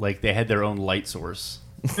 like they had their own light source.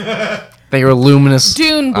 They were luminous.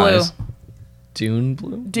 Dune blue. eyes. Dune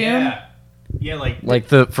blue? Dune? Yeah, Like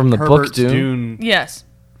from the Herbert's book Dune? Yes.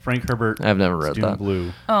 Frank Herbert. I've never read Dune that.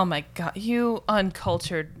 Blue. Oh my god, you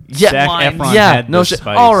uncultured Yeah. Zac swine. Efron Yeah, had no the shit.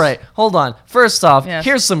 spice. All right, hold on. First off, Yes.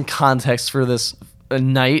 here's some context for this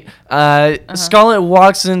night. Scarlett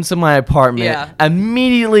walks into my apartment, Yeah.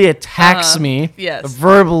 immediately attacks me Yes.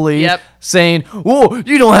 verbally, Yep. saying, "Whoa,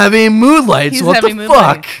 you don't have any mood lights. He's What the having mood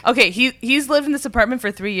fuck?" lighting. Okay, he's lived in this apartment for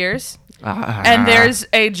 3 years, and there's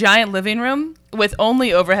a giant living room with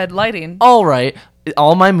only overhead lighting. All right,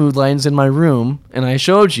 all my mood lights in my room, and I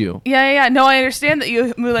showed you. Yeah. No, I understand that you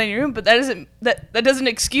have mood lighting in your room, but that doesn't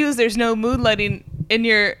excuse there's no mood lighting in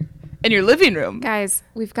your living room. Guys,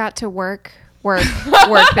 we've got to work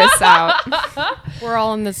this out. We're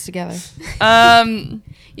all in this together.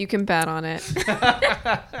 You You can bet on it.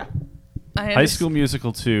 High School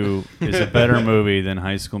Musical 2 is a better movie than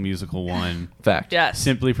High School Musical 1. Fact. Yes.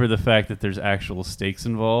 Simply for the fact that there's actual stakes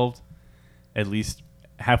involved. At least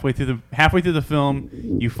halfway through the film,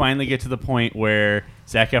 you finally get to the point where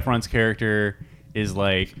Zac Efron's character is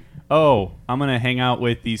like, "Oh, I'm gonna hang out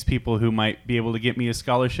with these people who might be able to get me a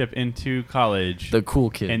scholarship into college." The cool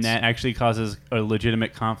kids. And that actually causes a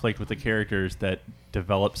legitimate conflict with the characters that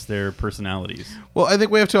develops their personalities. Well, I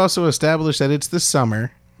think we have to also establish that it's the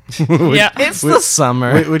summer. Yeah. It's the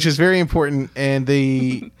summer. Which is very important. And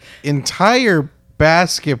the entire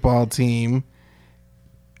basketball team,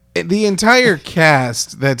 the entire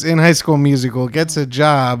cast that's in High School Musical gets a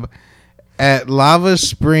job at Lava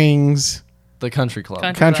Springs The country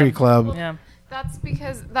club. Country Club. Yeah. That's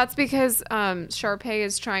because Sharpay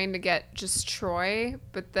is trying to get just Troy,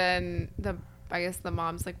 but then I guess the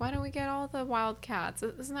mom's like, why don't we get all the Wildcats?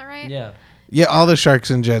 Isn't that right? Yeah. Yeah, all the Sharks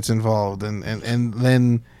and Jets involved. And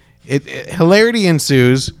then hilarity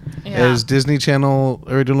ensues as Disney Channel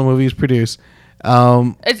original movies produce.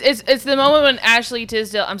 It's the moment when Ashley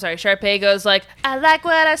Tisdale, Sharpay goes like, "I like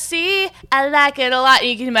what I see, I like it a lot." And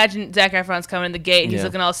you can imagine Zac Efron's coming in the gate and he's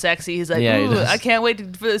looking all sexy. He's like, Yeah, he "Ooh, does. I can't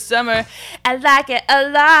wait for the summer. I like it a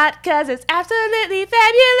lot because it's absolutely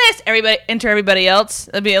fabulous." Everybody else,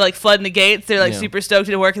 I mean, like flooding the gates. They're like super stoked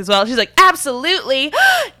to work as well. She's like, "Absolutely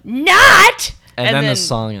not." And then the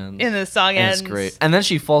song ends. And the song ends. It's great. And then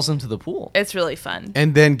she falls into the pool. It's really fun.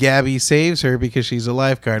 And then Gabby saves her because she's a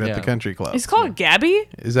lifeguard at the country club. It's called Gabby?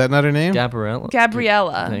 Is that not her name? Gabriella.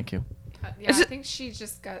 Thank you. Yeah, I think she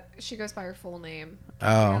goes by her full name.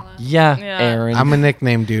 Oh. Yeah, Yeah. Aaron. I'm a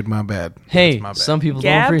nickname dude. My bad. Hey, That's my bad. some people don't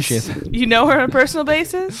Gabs? appreciate that. You know her on a personal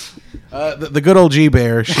basis? The good old G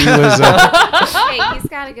Bear. She was. Hey, he's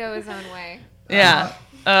got to go his own way. Yeah.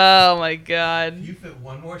 Oh my God. You fit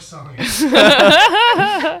one more song.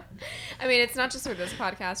 I mean, it's not just for this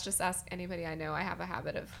podcast. Just ask anybody I know. I have a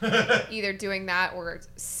habit of either doing that or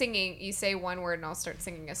singing. You say one word and I'll start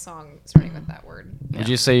singing a song starting with that word. Would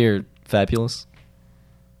you say you're fabulous?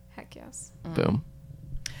 Heck yes. Boom.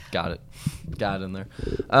 Got it. Got it in there.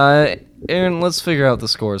 Aaron, let's figure out the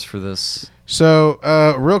scores for this. So,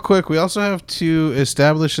 real quick, we also have to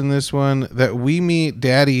establish in this one that we meet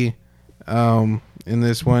Daddy. In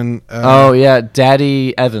this one,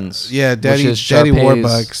 Daddy Evans. Yeah, Daddy Sharpay's-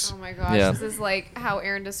 Warbucks. Oh my gosh, Yeah. this is like how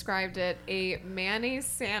Aaron described it: a mayonnaise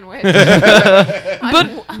sandwich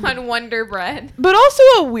on Wonder Bread. But also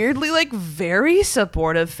a weirdly, like, very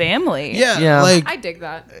supportive family. Yeah. like I dig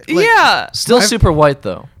that. Yeah. Still super white,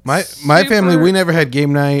 though. my family, we never had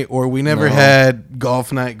game night or we never had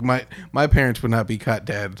golf night. My parents would not be caught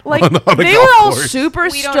dead. Like, on a they golf were all course. super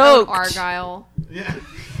We don't own stoked. Argyle.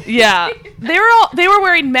 Yeah. They were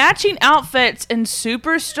wearing matching outfits and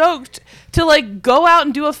super stoked to, like, go out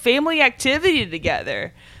and do a family activity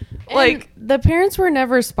together. Like, And the parents were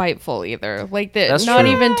never spiteful either. Like That's not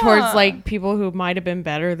true. even towards like people who might have been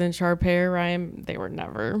better than Sharpay or Ryan. They were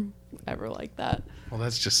never ever like that. Well,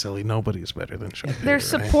 that's just silly. Nobody's better than Sharpay. they're right?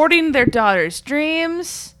 supporting their daughter's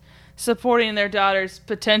dreams, supporting their daughter's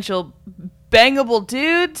potential bangable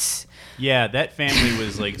dudes. Yeah, that family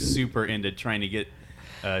was like super into trying to get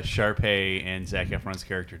Sharpay and Zac Efron's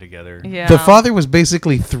character together. Yeah. The father was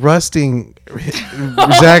basically thrusting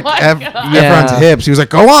Zac Efron's Yeah. hips. He was like,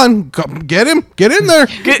 "Go on, get him, get in there,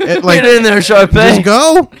 get in there, Sharpay. Just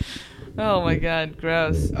go." Oh my God,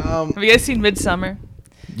 gross. Have you guys seen Midsummer?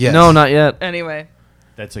 Yes. No, not yet. Anyway.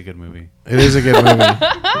 That's a good movie. It is a good movie.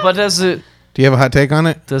 But does it Do you have a hot take on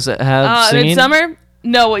it? have singing? Midsummer?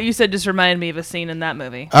 No, what you said just reminded me of a scene in that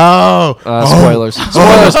movie. Oh, Spoilers.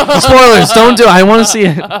 Spoilers. Spoilers. Don't do it. I want to see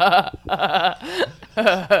it.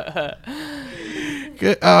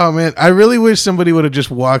 Good. Oh man, I really wish somebody would have just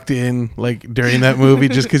walked in like during that movie,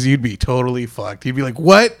 just because you'd be totally fucked. You'd be like,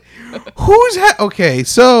 "What? Who's okay?"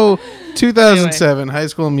 So, 2007, High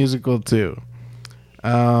School Musical 2.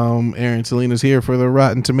 Aaron Salinas here for the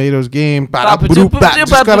Rotten Tomatoes game.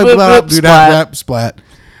 Splat.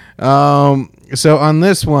 So on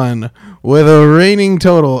this one, with a reigning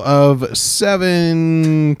total of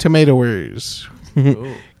 7 tomatoers,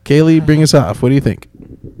 Kaylee, bring us off. What do you think?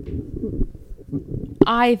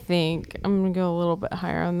 I think I'm gonna go a little bit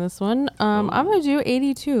higher on this one. I'm gonna do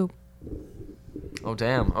 82. Oh,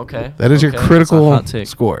 damn. Okay. That is your Okay, that's a critical hot take.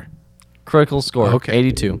 score. Critical score. Okay.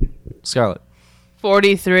 82. Scarlett.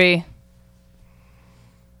 43.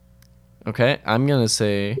 Okay. I'm going to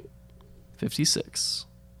say 56.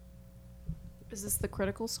 Is this the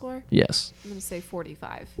critical score? Yes. I'm gonna say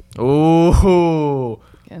 45. Ooh.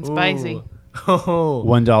 Getting spicy. Oh.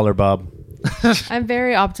 $1, Bob. I'm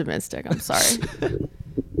very optimistic. I'm sorry.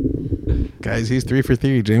 Guys, he's 3 for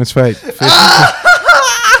 3. James fight.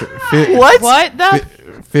 What? The?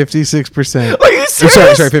 56%. Are you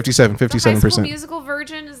serious? Sorry, 57. The High School 57%. Musical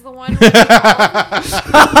version is the one.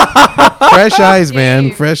 Fresh eyes, man.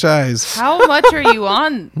 Dave. Fresh eyes. How much are you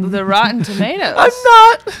on the Rotten Tomatoes? I'm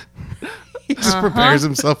not. He just prepares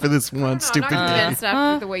himself for this one I'm stupid not game. convinced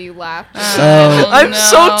after the way you laughed. I'm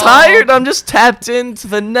so tired. I'm just tapped into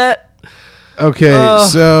the net. Okay,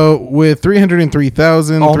 so with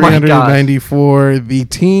 303,394, the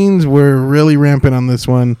teens were really rampant on this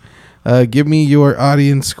one. Give me your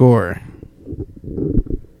audience score.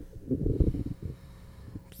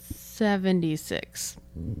 76.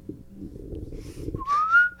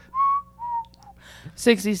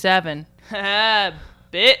 67.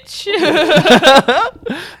 Bitch.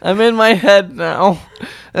 I'm in my head now.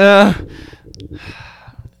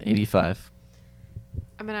 85.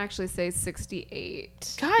 I'm gonna actually say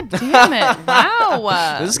 68. God damn it.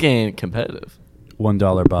 Wow. This is getting competitive.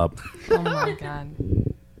 $1, Bob. Oh my god.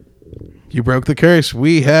 You broke the curse.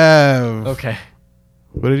 We have. Okay.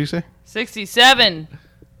 What did you say? 67.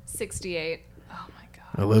 68. Oh my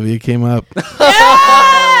god. Olivia came up.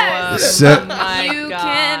 Yes! Se- Oh my You god.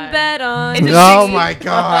 can bet on. It's a oh 60 my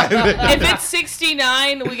God. If it's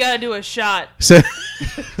 69, we gotta do a shot.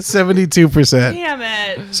 72%. Damn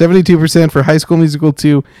it. 72% for High School Musical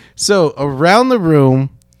 2. So around the room,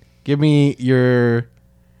 give me your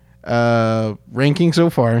ranking so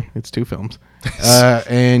far. It's 2 films.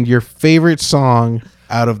 And your favorite song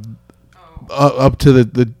out of up to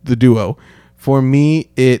the duo. For me,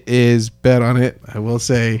 it is Bet on It. I will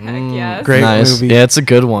say, Heck yes. great Nice. movie. Yeah, it's a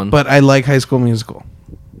good one. But I like High School Musical.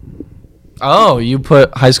 Oh, you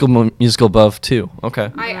put High School Musical above too.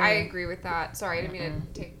 Okay. I agree with that. Sorry, I didn't mean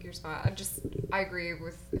to take your spot. I agree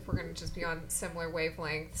with if we're gonna just be on similar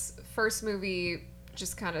wavelengths. First movie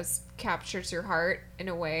just kind of captures your heart in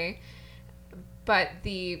a way, but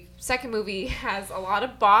the second movie has a lot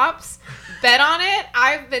of bops. Bet on It.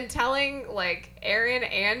 I've been telling like Aaron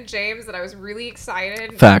and James that I was really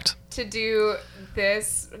excited Fact. to do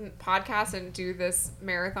this podcast and do this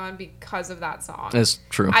marathon because of that song. It's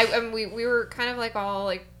true. We were kind of like all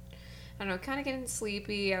like, I don't know, kind of getting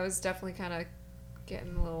sleepy. I was definitely kind of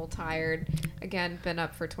getting a little tired. Again, been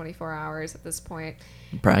up for 24 hours at this point.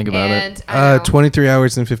 Brag about it. I know. 23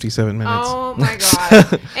 hours and 57 minutes. Oh my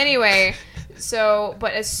god. Anyway, so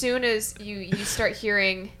but as soon as you start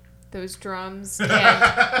hearing those drums and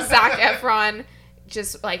Zac Efron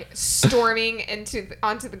just like storming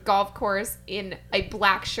onto the golf course in a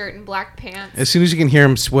black shirt and black pants. As soon as you can hear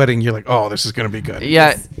him sweating, you're like, oh, this is going to be good.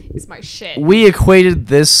 Yeah. Is my shit. We equated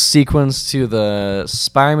this sequence to the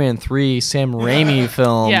Spider-Man 3 Sam Raimi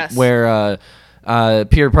film Yes. where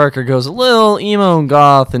Peter Parker goes a little emo and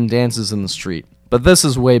goth and dances in the street. But this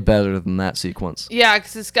is way better than that sequence. Yeah,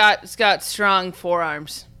 because it's got strong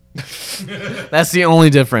forearms. That's the only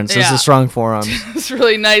difference. Is Yeah. the strong forearms. It's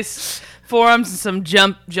really nice forearms and some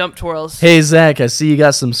jump twirls. Hey Zach, I see you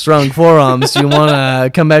got some strong forearms. Do you want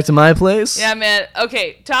to come back to my place? Yeah, man.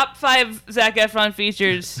 Okay, top 5 Zac Efron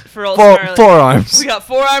features for Old Scarlet. Forearms. We got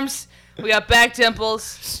forearms. We got back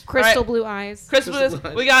dimples. Crystal All right. blue eyes. Crystal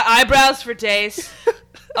blue. We got eyebrows for days.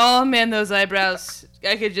 Oh man, those eyebrows.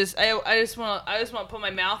 I just want to put my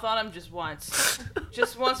mouth on them just once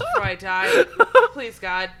before I die. Please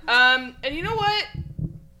God. And you know what?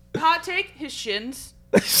 Hot take: his shins.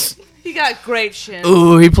 He got great shins.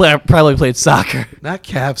 Ooh, he probably played soccer. Not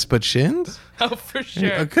calves, but shins? Oh, for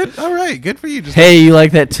sure. Good. All right. Good for you. Just Hey, you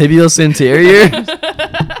like that tibial interior?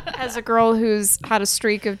 As a girl who's had a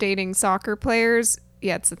streak of dating soccer players,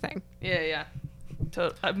 yeah, it's a thing. Yeah. I'm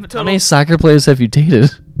a How total. many soccer players have you dated?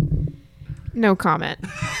 No comment.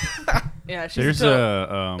 Yeah, she's There's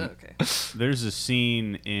okay. there's a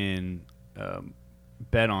scene in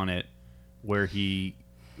Bet on It where he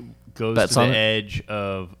goes Bets to the on it? edge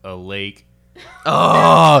of a lake,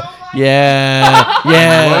 Oh, yeah.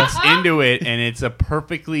 looks into it, and it's a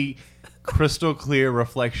perfectly crystal clear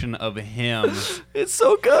reflection of him, It's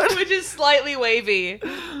so good. Which is slightly wavy.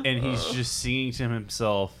 and he's just singing to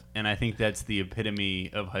himself. And I think that's the epitome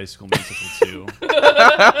of High School Musical 2.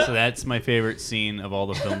 So that's my favorite scene of all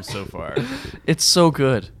the films so far. It's so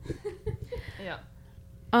good. Yeah.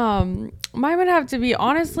 Mine would have to be,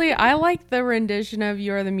 honestly, I like the rendition of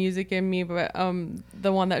You're the Music in Me, but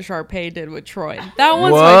the one that Sharpay did with Troy. That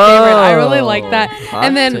one's my favorite. I really like that. Hot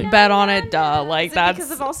And then take. Bet on It, duh. Like Is it that's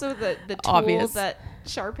because of also the tool obvious. that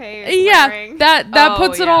Sharpay is yeah, wearing? that Oh,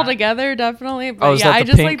 puts it yeah. all together, definitely. But Oh, is yeah, that I the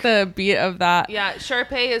just pink? like the beat of that. Yeah,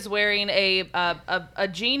 Sharpay is wearing a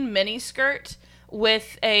jean mini skirt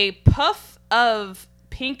with a puff of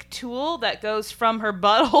pink tool that goes from her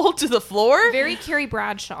butthole to the floor. Very Carrie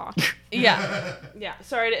Bradshaw. Yeah.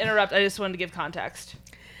 Sorry to interrupt. I just wanted to give context.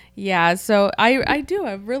 Yeah, so I do.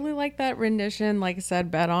 I really like that rendition. Like I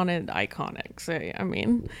said, bet on it, iconic. So, I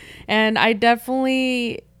mean, and I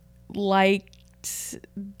definitely liked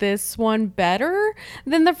this one better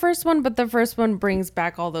than the first one, but the first one brings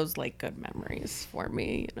back all those like good memories for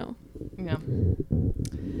me, you know. Yeah.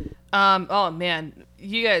 Oh man,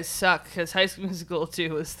 you guys suck because High School Musical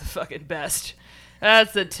 2 was the fucking best.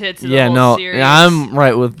 That's the tits of the whole series. I'm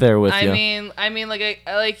right there with you. I mean,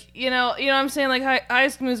 like you know what I'm saying. Like High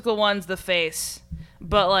School Musical 1's the face,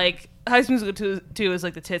 but like High School Musical 2 is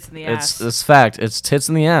like the tits in the ass. It's fact. It's tits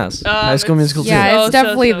in the ass. High School Musical 2. Yeah, it's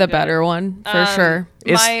definitely so the good. better one for sure.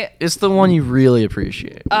 It's the one you really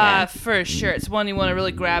appreciate. For sure. It's one you want to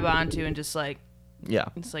really grab onto and just like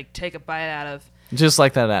take a bite out of. Just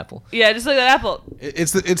like that apple. Yeah, just like that apple.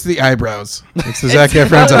 It's the eyebrows. It's the Zac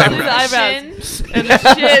Efron's eyebrows. The eyebrows and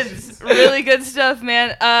the shins. Really good stuff,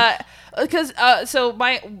 man. Because so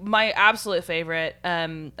my absolute favorite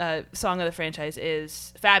song of the franchise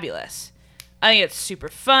is "Fabulous." I think it's super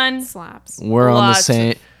fun. Slaps. We're on the Lots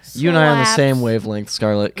same. of You and I are on the slaps. same wavelength,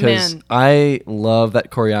 Scarlett. Because Man. I love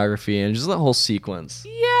that choreography and just that whole sequence.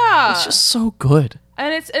 Yeah, It's just so good.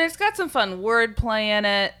 and it's got some fun wordplay in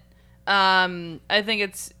it. I think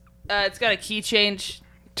it's got a key change.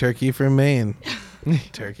 Turkey from Maine.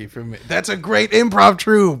 Turkey from Maine. That's a great improv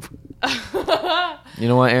troupe. You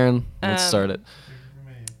know what, Aaron? Let's start it.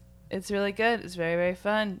 It's really good. It's very, very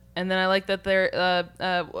fun. And then I like that they're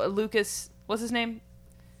Lucas. What's his name?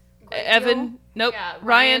 Evan. Nope. Yeah,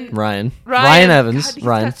 Ryan. Ryan Evans. God, he's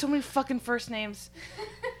Ryan. got so many fucking first names.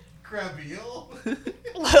 Crabbeal.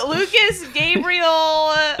 Lucas,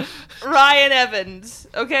 Gabriel, Ryan Evans.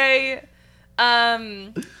 Okay.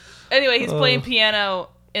 Anyway, he's playing piano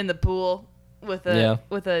in the pool with a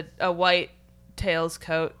white tails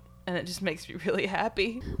coat, and it just makes me really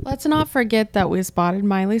happy. Let's not forget that we spotted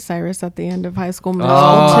Miley Cyrus at the end of High School Musical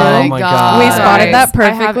Oh too. my God. We spotted that I have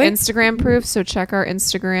perfectly. Instagram proof, so check our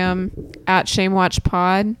Instagram at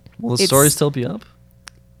ShameWatchPod. Will the It's- story still be up?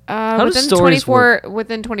 Within does stories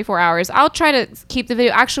 24 hours. I'll try to keep the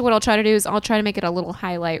video. Actually, what I'll try to do is I'll try to make it a little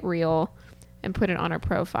highlight reel and put it on our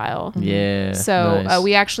profile. Yeah. So nice.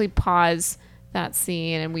 we actually pause that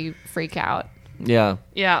scene and we freak out. Yeah.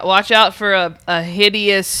 Yeah, watch out for a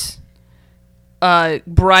hideous,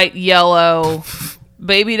 bright yellow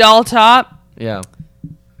baby doll top. Yeah.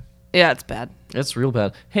 Yeah, it's bad. It's real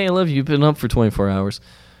bad. Hey, Liv, you've been up for 24 hours.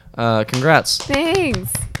 Congrats.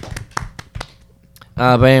 Thanks.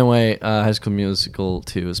 But anyway, High School Musical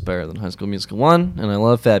 2 is better than High School Musical 1, and I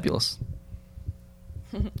love Fabulous.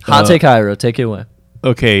 Hot take, Ira. Take it away.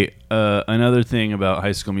 Okay, another thing about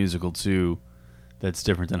High School Musical 2 that's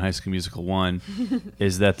different than High School Musical 1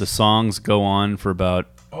 is that the songs go on for about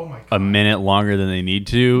a minute longer than they need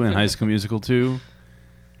to in High School Musical 2.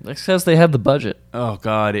 That's because they have the budget. Oh,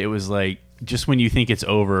 God, it was like, just when you think it's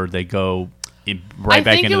over, they go right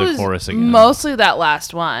back into the chorus again. Mostly that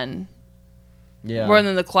last one. Yeah. More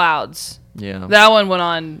than the clouds. Yeah. That one went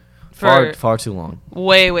on for Far too long.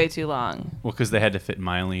 way, way too long. Well, because they had to fit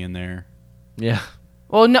Miley in there. Yeah.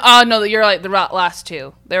 Well, no, you're right. The last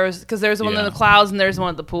two. There was the one in Yeah. the clouds and there's one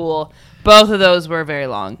at the pool. Both of those were very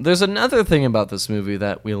long. There's another thing about this movie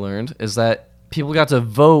that we learned is that people got to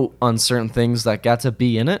vote on certain things that got to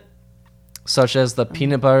be in it, such as the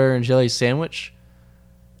peanut butter and jelly sandwich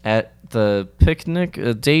at the picnic,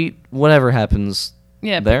 date, whatever happens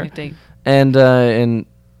Yeah, there. picnic date. And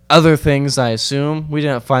other things, I assume. We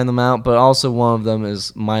didn't find them out, but also one of them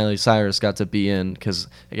is Miley Cyrus got to be in, because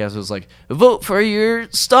I guess it was like, vote for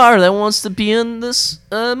your star that wants to be in this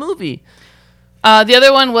movie. The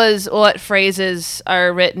other one was what phrases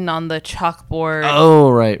are written on the chalkboard.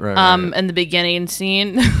 Oh, right. In the beginning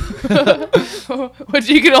scene, which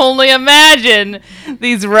you can only imagine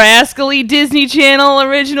these rascally Disney Channel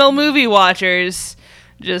original movie watchers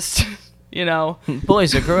just,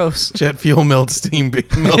 Boys are gross. Jet fuel milled steam bean.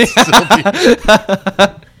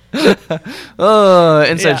 Inside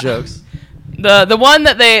Yeah. jokes. The one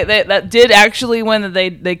that that did actually win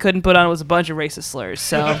that they couldn't put on was a bunch of racist slurs.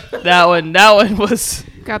 So that one was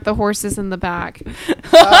Got the horses in the back.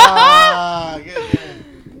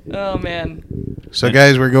 oh man. So,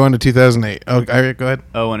 guys, we're going to 2008. Oh, Ira, go ahead.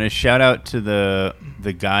 Oh, and a shout out to the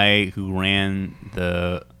guy who ran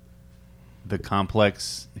the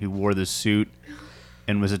complex, who wore the suit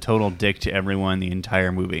and was a total dick to everyone the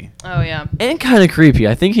entire movie. Oh yeah. And kind of creepy.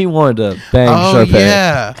 I think he wanted to bang Oh, Sharpay.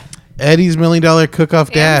 yeah. Eddie's $1 Million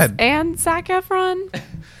Cook-Off dad. And Zac Efron.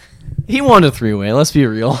 He wanted a three-way. Let's be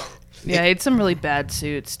real. Yeah, he had some really bad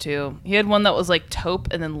suits too. He had one that was like taupe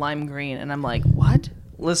and then lime green, and I'm like, what?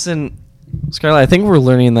 Listen, Scarlett, I think we're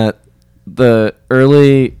learning that the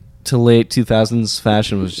early to late 2000s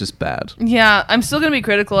fashion was just bad. Yeah, I'm still gonna be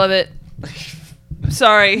critical of it.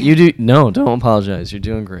 Sorry. Don't apologize. You're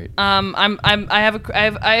doing great. I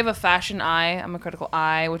have a fashion eye. I'm a critical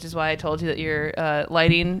eye, which is why I told you that your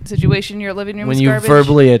lighting situation, your living room, When is you garbage.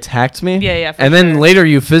 verbally attacked me? Yeah, for and then sure. later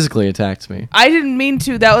you physically attacked me. I didn't mean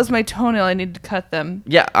to. That was my toenail. I needed to cut them.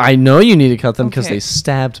 Yeah, I know you need to cut them because Okay. they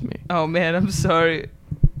stabbed me. Oh man, I'm sorry.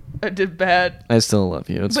 I did bad. I still love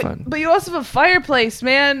you. It's fine. But you also have a fireplace,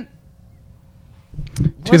 man.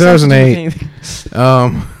 2008.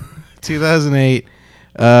 2008.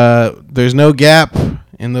 There's no gap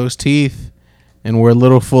in those teeth, and we're a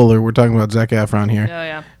little fuller. We're talking about Zac Efron here. Oh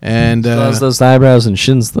yeah. And Those eyebrows and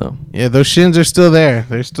shins, though. yeah, those shins are still there.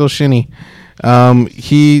 They're still shinny.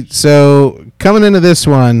 So coming into this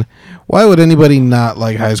one, why would anybody not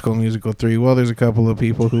like High School Musical 3? Well, there's a couple of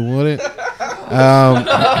people who wouldn't.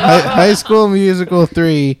 High School Musical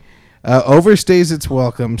 3 overstays its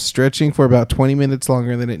welcome, stretching for about 20 minutes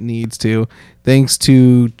longer than it needs to, thanks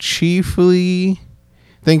chiefly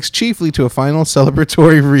to a final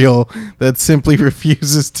celebratory reel that simply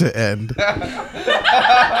refuses to end.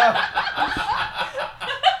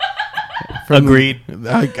 Agreed.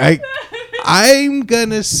 I'm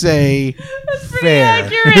gonna say fair.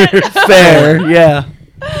 Fair, yeah.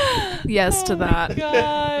 Yes to that.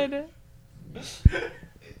 God.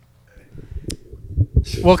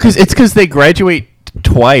 Well, because they graduate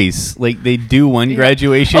twice. Like they do one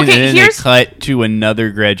graduation Okay, and then they cut to another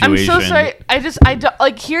graduation. I'm so sorry.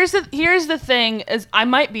 Here's the thing is I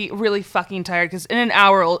might be really fucking tired because in an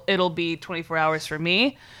hour it'll be 24 hours for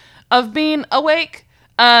me of being awake.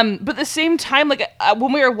 But at the same time, like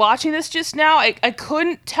when we were watching this just now, I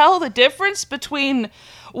couldn't tell the difference between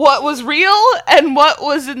what was real and what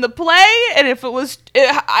was in the play, and if it was,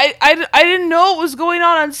 I didn't know what was going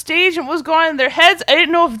on stage and what was going on in their heads. I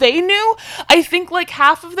didn't know if they knew. I think like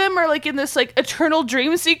half of them are like in this like eternal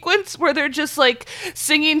dream sequence where they're just like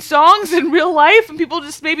singing songs in real life, and people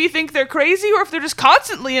just maybe think they're crazy, or if they're just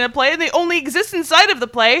constantly in a play and they only exist inside of the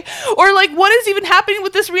play, or like what is even happening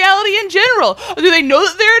with this reality in general? Do they know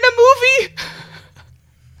that they're in a movie?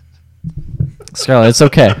 Scarlett, it's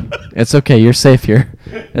okay. It's okay. You're safe here.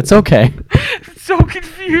 It's okay. So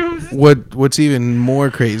confused. What's even more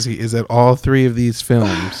crazy is that all three of these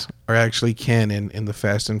films are actually canon in the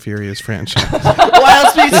Fast and Furious franchise. Wild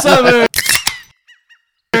Speed Summer.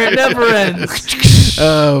 It never ends.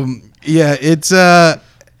 Yeah, it's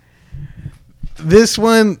this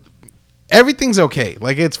one. Everything's okay.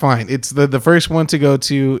 Like it's fine. It's the first one to go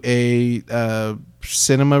to a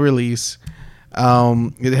cinema release.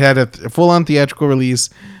 It had a full-on theatrical release.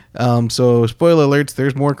 So spoiler alerts,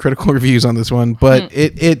 there's more critical reviews on this one, but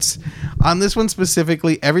it's on this one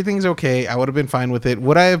specifically, everything's okay. I would have been fine with it.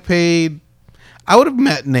 Would I have paid? I would have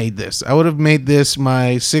matineed this. I would have made this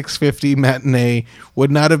my $6.50 matinee.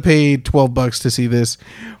 Would not have paid $12 to see this,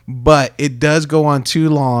 but it does go on too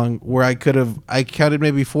long where I counted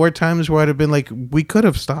maybe 4 times where I'd have been like, we could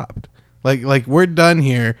have stopped. Like we're done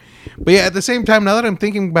here. But yeah, at the same time, now that I'm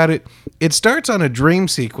thinking about it, it starts on a dream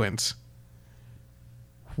sequence.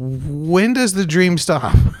 When does the dream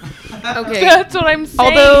stop? Okay. That's what I'm saying.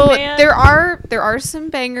 Although man. there are some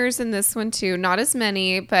bangers in this one too. Not as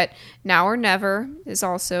many, but Now or Never is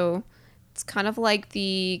also, it's kind of like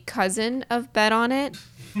the cousin of Bet on It.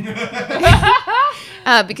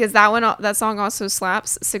 Because that song also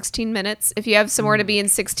slaps. 16 minutes. If you have somewhere to be in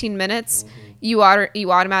 16 minutes, you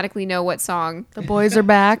automatically know what song. The boys are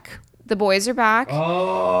back. The boys are back.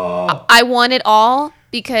 Oh. I want it all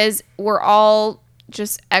because we're all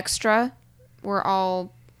just extra. We're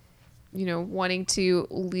all, wanting to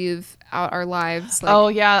live out our lives. Like, oh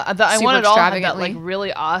yeah, I super Want It All had that extravagantly. like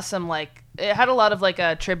really awesome like it had a lot of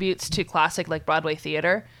like tributes to classic like Broadway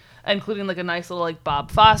theater, including like a nice little like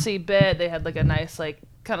Bob Fosse bit. They had like a nice like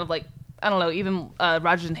kind of like I don't know even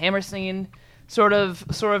Rodgers and Hammerstein sort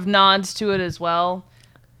of nods to it as well.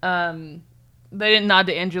 They didn't nod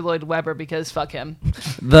to Andrew Lloyd Webber because fuck him.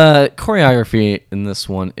 The choreography in this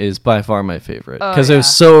one is by far my favorite because Oh, it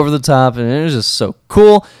was so over the top and it was just so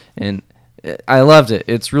cool, and I loved it.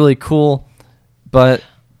 It's really cool, but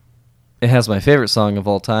it has my favorite song of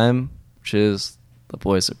all time, which is "The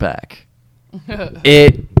Boys Are Back."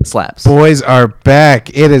 It slaps. Boys Are Back.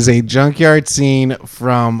 It is a junkyard scene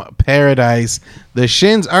from Paradise. The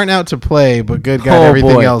shins aren't out to play, but good God, Oh,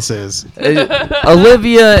 everything boy. else is.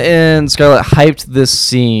 Olivia and Scarlett hyped this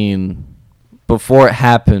scene before it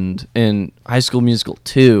happened in High School Musical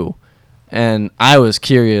 2, and I was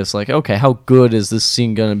curious, like, okay, how good is this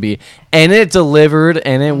scene gonna be? And it delivered,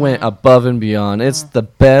 and it went above and beyond. It's the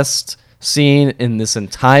best scene in this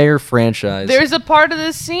entire franchise. There's a part of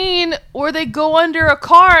the scene where they go under a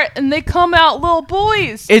cart and they come out little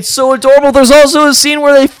boys. It's so adorable. There's also a scene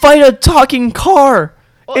where they fight a talking car.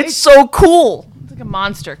 Well, it's so cool. It's like a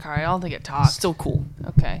monster car. I don't think it talks. Still cool.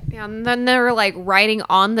 Okay. Yeah, and then they were like riding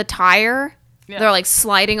on the tire. Yeah. They're like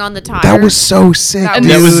sliding on the tire. That was so sick. That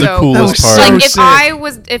dude. That was the so coolest cool. part.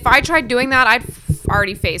 Like So if I tried doing that, I'd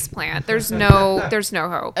already face plant. There's no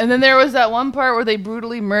hope. And then there was that one part where they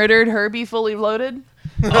brutally murdered Herbie Fully Loaded.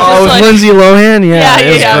 Oh, with like- Lindsay Lohan? Yeah, it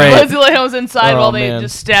was great. Lindsay Lohan was inside Oh, while they man.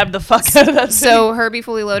 just stabbed the fuck out of that. So Herbie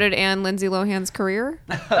Fully Loaded and Lindsay Lohan's career.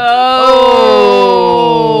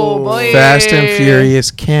 Oh, boy. Fast and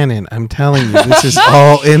Furious canon. I'm telling you, this is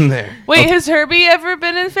all in there. Wait, has Herbie ever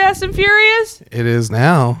been in Fast and Furious? It is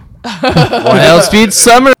now. Wild Speed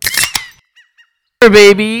Summer,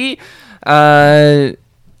 baby.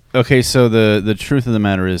 Okay, so the truth of the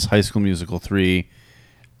matter is High School Musical 3 :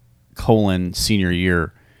 senior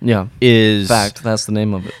year Yeah. is Fact. That's the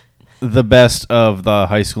name of it. the best of the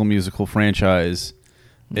High School Musical franchise.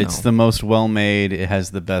 It's No. the most well-made. It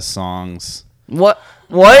has the best songs. What?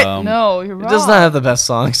 What? No, you're wrong. It does not have the best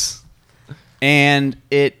songs. And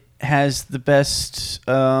it has the best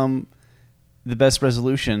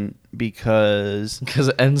resolution because Because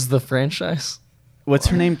it ends the franchise. what's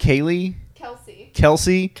her name? Kelsey.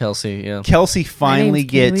 Kelsey, yeah. Kelsey finally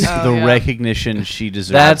name's gets Kaylee. the Oh, yeah. recognition she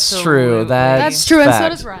deserves. That's true. Absolutely. That's true, and so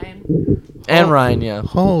fact. does Ryan. And Ryan, yeah.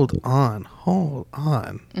 Hold on.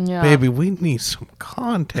 Yeah. Baby, we need some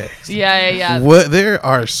context. Yeah. What, there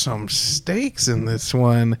are some stakes in this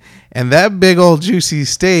one, and that big old juicy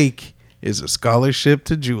steak is a scholarship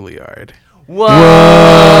to Juilliard,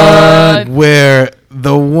 What? where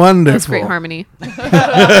the wonderful, That's great harmony.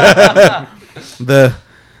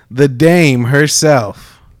 the dame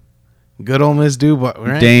herself, good old Miss Dubois,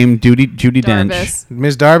 right? Dame Judi Dench. Darbus.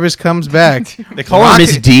 Miss Darbus comes back. They call her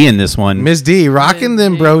Miss D in this one. Miss D rocking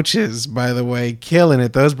them brooches, by the way, killing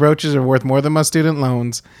it. Those brooches are worth more than my student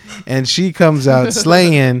loans. And she comes out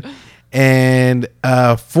slaying. And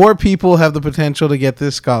 4 people have the potential to get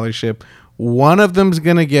this scholarship. One of them's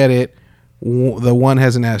gonna get it. The one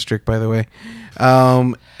has an asterisk, by the way.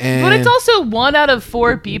 And But it's also 1 out of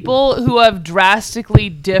 4 people who have drastically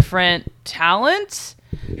different talents.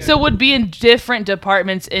 So would be in different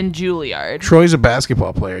departments in Juilliard. Troy's a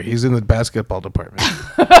basketball player. He's in the basketball department.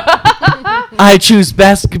 I choose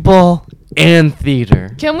basketball and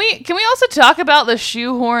theater. Can we also talk about the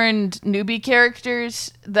shoehorned newbie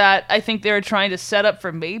characters that I think they were trying to set up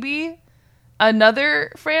for maybe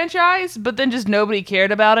another franchise, but then just nobody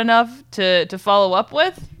cared about enough to follow up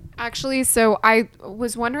with? Actually, so I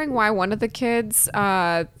was wondering why one of the kids,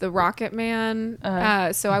 the Rocket Man,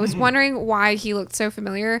 so I was wondering why he looked so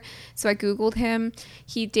familiar. So I Googled him.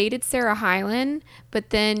 He dated Sarah Hyland,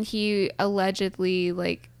 but then he allegedly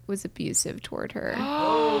was abusive toward her.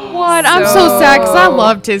 What? I'm so sad because I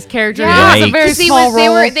loved his character. Yeah, It was a very 'cause he small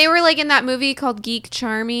role. they were like in that movie called Geek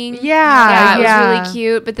Charming. Yeah, it was yeah. really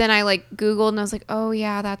cute. But then I Googled and I was like, oh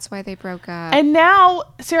yeah, that's why they broke up. And now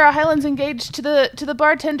Sarah Hyland's engaged to the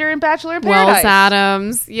bartender in Bachelor in Paradise. Wells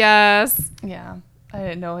Adams, yes, Yeah, I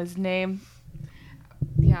didn't know his name.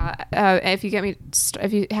 yeah. If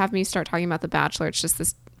you have me start talking about The Bachelor, it's just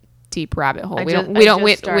this deep rabbit hole. We don't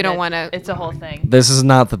want to. It's a whole thing. This is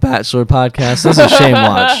not the Bachelor podcast. This is Shame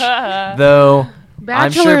Watch. Though, I'm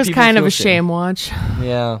Bachelor sure is people kind of feel a shame watch.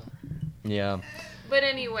 Yeah. Yeah. But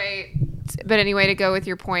anyway, to go with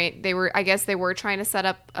your point, I guess they were trying to set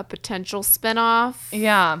up a potential spinoff.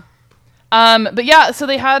 Yeah. But yeah, so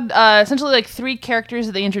they had essentially 3 characters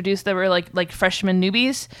that they introduced that were like freshman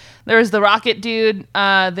newbies. There was the rocket dude.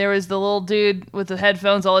 There was the little dude with the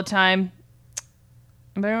headphones all the time.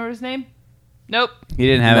 Anybody remember his name? Nope. He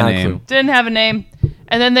didn't have Not a a name. clue. Didn't have a name.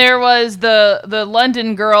 And then there was the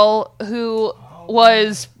London girl who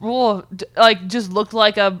was just looked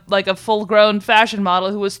like a full-grown fashion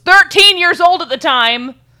model who was 13 years old at the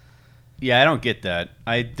time. Yeah, I don't get that.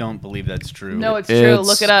 I don't believe that's true. No, it's true. It's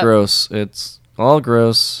Look it up. gross. It's all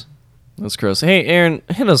gross. It's gross. Hey, Aaron,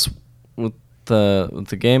 hit us with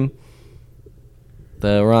the game.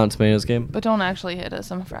 The Rotten Tomatoes game. But don't actually hit us.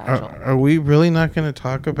 I'm fragile. Are we really not going to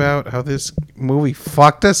talk about how this movie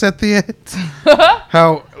fucked us at the end?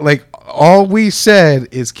 How, all we said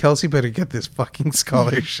is Kelsey better get this fucking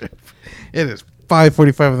scholarship. It is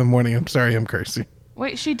 5:45 in the morning. I'm sorry, I'm cursing.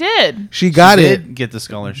 Wait, she did. She got She it, did get the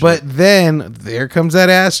scholarship. but then there comes that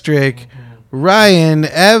asterisk. Ryan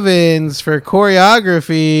Evans for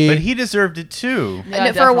choreography. But he deserved it too. Yeah,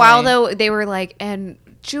 And for a while definitely. though, they were like, and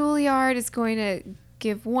Juilliard is going to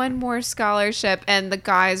give one more scholarship, and the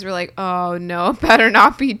guys were like, oh no, it better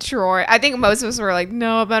not be Troy. I think most of us were like,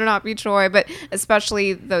 no, it better not be Troy, but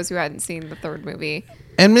especially those who hadn't seen the third movie.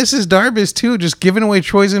 And Mrs. Darbus too, just giving away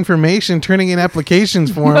Troy's information, turning in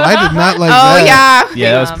applications for him. I did not like that. Oh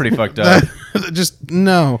Yeah, that was pretty fucked up. Just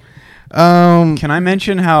no. Can I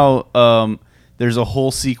mention how there's a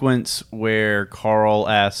whole sequence where Carl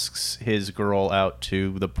asks his girl out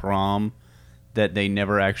to the prom that they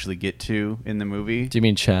never actually get to in the movie? Do you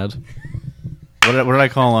mean Chad? What did I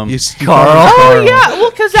call him? Carl. Oh yeah, well,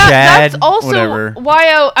 because Chad, that's also whatever.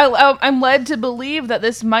 why I'm led to believe that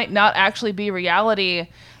this might not actually be reality,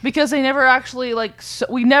 because they never actually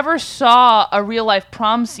we never saw a real life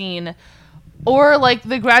prom scene or like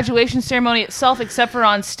the graduation ceremony itself, except for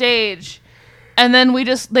on stage, and then they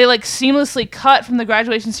seamlessly cut from the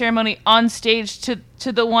graduation ceremony on stage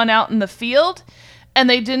to the one out in the field, and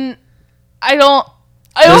they didn't. I don't.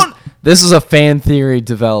 This is a fan theory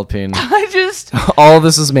developing. All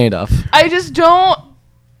this is made up. I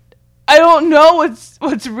don't know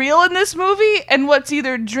what's real in this movie and what's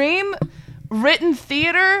either dream, written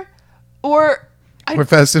theater, or We're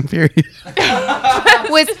Fast and Furious.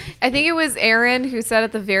 I think it was Aaron who said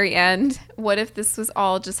at the very end, what if this was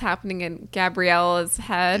all just happening in Gabriella's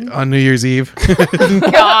head? On New Year's Eve.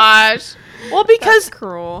 Gosh. well, because That's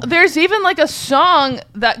cruel. there's even like a song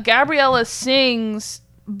that Gabriella sings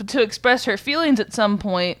to express her feelings at some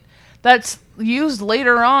point that's used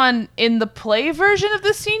later on in the play version of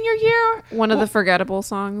the senior year. One of the forgettable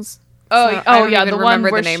songs. Oh, So I don't yeah, even the one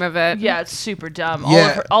remember where the name of it. Yeah, it's super dumb.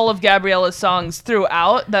 Yeah. All of Gabriella's songs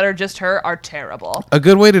throughout that are just her are terrible. A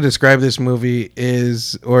good way to describe this movie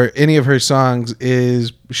is, or any of her songs,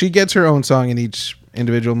 is she gets her own song in each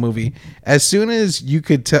individual movie. As soon as you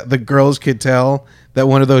could tell, the girls could tell that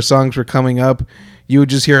one of those songs were coming up, you would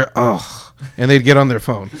just hear, oh, and they'd get on their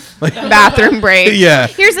phone. Like, Bathroom break. Yeah.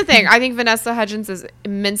 Here's the thing. I think Vanessa Hudgens is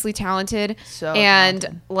immensely talented. So and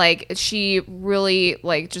talented. like she really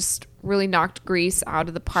just really knocked Grease out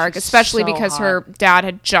of the park, especially so because hot. her dad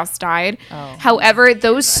had just died. Oh. However,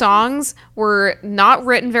 those songs were not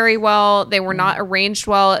written very well. They were not arranged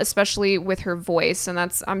well, especially with her voice. And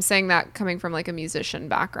I'm saying that coming from like a musician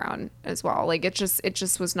background as well. Like it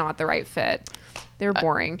just was not the right fit. They were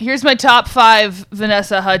boring. Here's my top 5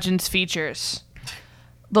 Vanessa Hudgens features.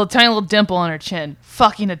 The tiny little dimple on her chin.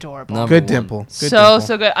 Fucking adorable. Number Good one. dimple. Good So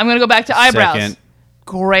dimple. good. I'm going to go back to eyebrows. Second.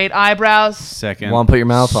 Great eyebrows. Second. Want to put your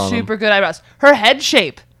mouth on Super them. good eyebrows. Her head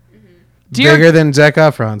shape. Dear, Bigger than Zac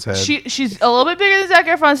Efron's head. she's a little bit bigger than Zac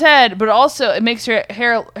Efron's head, but also it makes her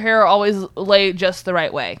hair always lay just the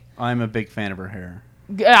right way. I'm a big fan of her hair.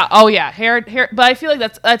 Yeah. Oh yeah. Hair. But I feel like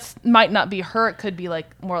that's might not be her. It could be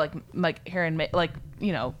like more like hair and she's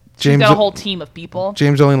James- got a whole team of people.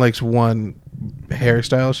 James only likes one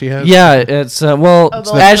hairstyle she has. Yeah, it's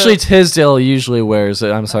the- Ashley Tisdale usually wears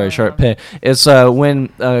it. I'm sorry, short pay. It's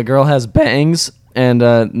when a girl has bangs, and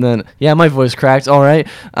then my voice cracked. All right,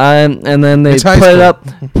 and then they It's high put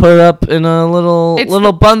it up in a little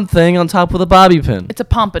It's bun thing on top with a bobby pin. It's a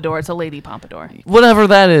pompadour. It's a lady pompadour. Whatever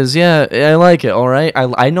that is, yeah, I like it. All right,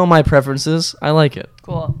 I know my preferences. I like it.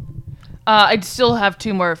 Cool. I'd still have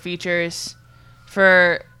 2 more features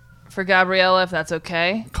for Gabriella, if that's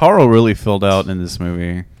okay. Carl really filled out in this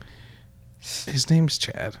movie. His name's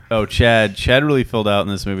Chad. Oh, Chad. Chad really filled out in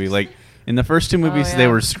this movie. Like, in the first 2 movies, yeah. they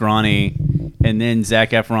were scrawny, and then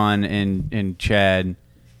Zac Efron and Chad,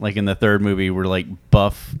 like in the third movie, were like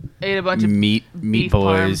buff Ate a bunch of meat beef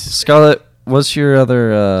boys. Scarlett, what's your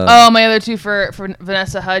other? my other 2 for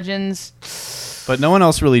Vanessa Hudgens. But no one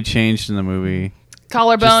else really changed in the movie.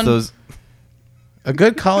 Collarbone. Just those. A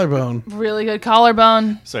good collarbone. Really good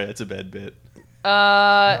collarbone. Sorry, that's a bad bit.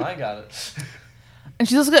 I got it. And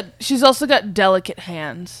she's also got delicate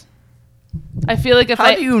hands. I feel like if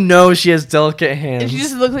How do you know she has delicate hands? she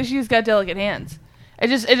just looks like she's got delicate hands. It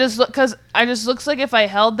just looks like if I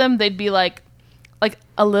held them, they'd be like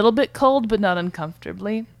a little bit cold, but not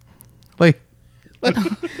uncomfortably. Like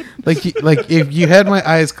if you had my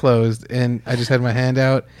eyes closed and I just had my hand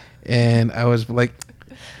out and I was like,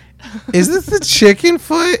 is this the chicken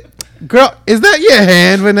foot? Girl, is that your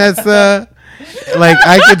hand, Vanessa? Like,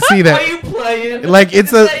 I could see that. Are you playing? Like,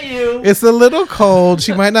 it's a little cold.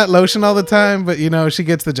 She might not lotion all the time, but, she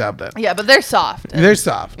gets the job done. Yeah, but they're soft. They're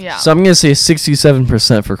soft. Yeah. So I'm gonna say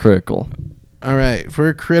 67% for critical. All right.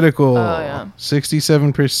 For critical, Oh, yeah.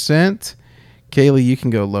 67%. Kaylee, you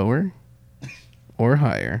can go lower or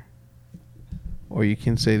higher. Or you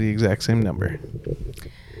can say the exact same number.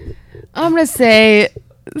 I'm going to say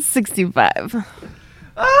 65.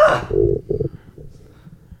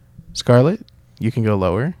 Scarlett, you can go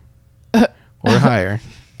lower or higher,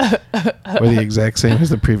 or the exact same as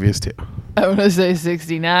the previous two. I want to say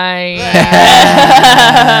 69. Oh,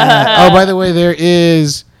 by the way, there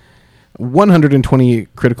is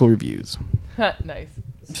 128 critical reviews. Nice.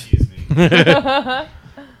 Excuse me. I'm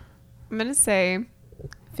gonna say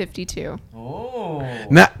 52. Oh.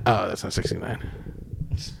 That's not 69.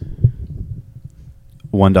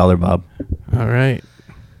 $1, Bob. All right.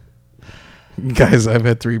 Guys, I've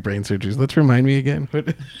had 3 brain surgeries. Let's remind me again. I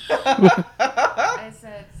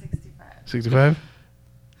said 65. 65?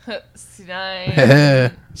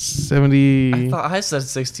 69. 70. I thought I said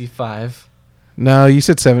 65. No, you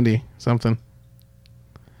said 70 something.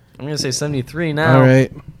 I'm gonna say 73 now. All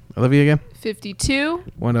right. Olivia again? 52.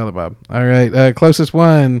 $1, Bob. All right. Closest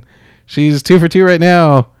one. She's 2 for 2 right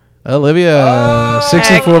now. Olivia.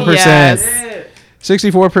 64%. Yes.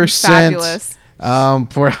 64%. Fabulous.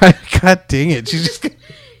 God dang it. She's just.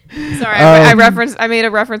 Sorry, I made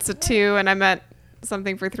a reference to 2, and I meant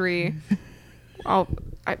something for 3.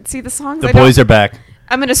 See the songs. The boys are back.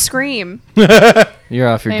 I'm gonna scream. You're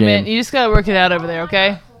off your Hey, game. man, you just got to work it out over there,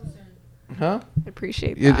 okay? Huh? I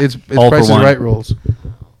appreciate that. It's All for Price is one. Right rules.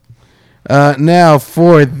 Now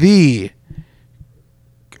for the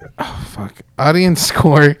audience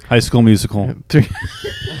score. High School Musical. 3.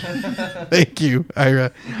 Thank you,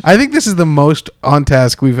 Ira. I think this is the most on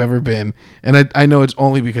task we've ever been, and I know it's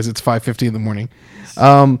only because it's 5:50 in the morning.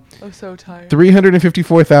 I'm so tired.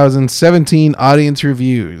 354,017 audience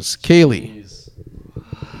reviews. Kaylee,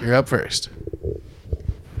 you're up first.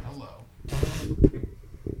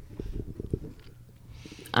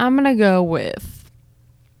 I'm gonna go with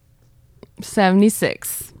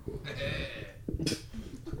 76.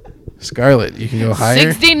 Scarlett, you can go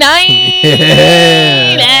higher. 69.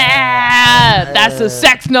 Yeah. Yeah, that's a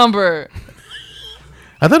sex number.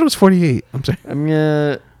 I thought it was 48. I'm sorry. I'm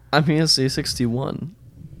gonna say 61.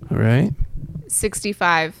 All right.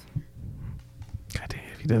 65. God damn,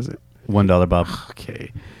 if he does it. $1, Bob.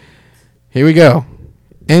 Okay. Here we go.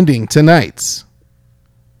 Ending tonight's.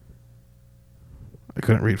 I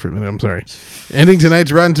couldn't read for a minute. I'm sorry. Ending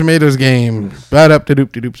tonight's Rotten Tomatoes game. Bad up to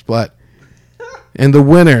doop to doop splat. And the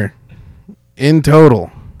winner in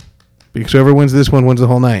total, because whoever wins this one wins the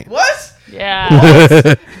whole night, What?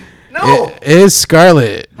 Yeah. No. is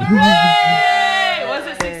Scarlett. Hooray! Was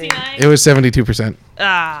it 69? It was 72%.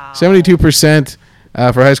 Ah. 72%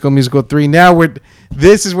 for High School Musical 3. Now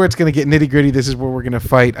this is where it's going to get nitty gritty. This is where we're going to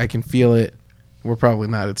fight. I can feel it. We're probably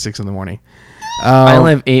not at 6 in the morning. I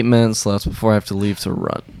only have 8 minutes left before I have to leave to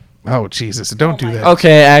run. Oh Jesus! Don't do that,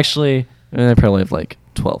 Okay, actually, I probably have like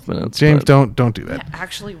 12 minutes. James. but- Don't do that.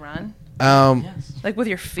 Actually run? Yes. Like with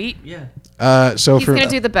your feet? Yeah. So He's for gonna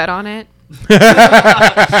do the bet on it.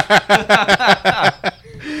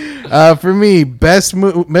 for me, best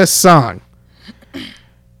song.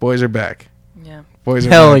 Boys Are Back. Yeah. Boys Are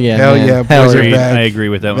Hell Back. yeah, Hell man. yeah! Hell Boys Are Agreed. Back. I agree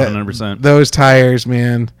with that That- 100%. Those tires,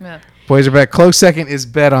 man. Yeah. Boys Are Back. Close second is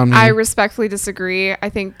Bet on Me. I respectfully disagree. I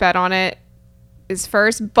think Bet on It is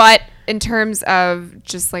first, but in terms of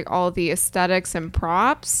just like all the aesthetics and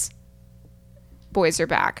props, Boys Are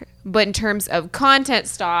Back. But in terms of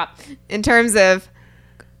content, in terms of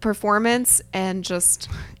performance and just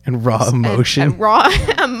and raw emotion. and raw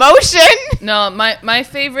emotion. No, my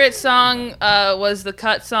favorite song was the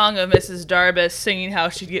cut song of Mrs. Darbus singing how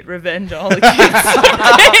she'd get revenge on all the kids.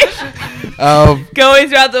 Going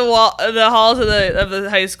throughout the halls of the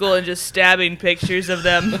high school and just stabbing pictures of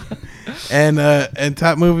them. And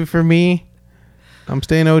top movie for me, I'm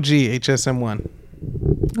staying OG HSM1.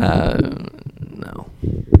 No.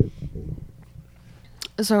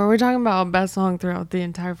 So are we talking about best song throughout the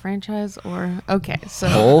entire franchise, or okay? So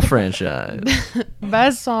Whole franchise.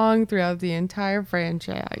 best song throughout the entire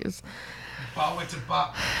franchise.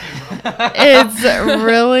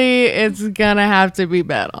 It's gonna have to be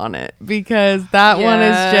Bet on It, because that one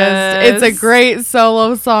is just, it's a Yes. great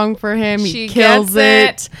solo song for him. He She kills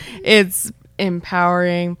gets it. It's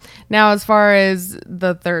empowering. Now, as far as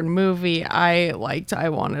the third movie, I Want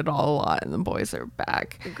It All a lot, and The Boys Are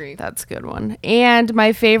Back. Agree. That's a good one. And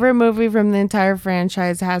my favorite movie from the entire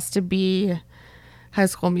franchise has to be High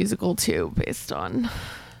School Musical 2, based on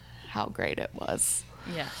how great it was.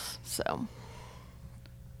 Yes. So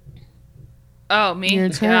Oh, me? your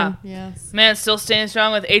turn. Yeah. Yes. Man, still staying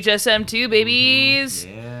strong with HSM2, babies.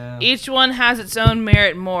 Yeah. Each one has its own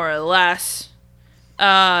merit, more or less.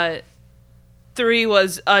 3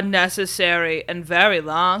 was unnecessary and very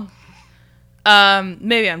long.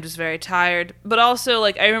 Maybe I'm just very tired. But also,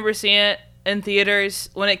 like, I remember seeing it in theaters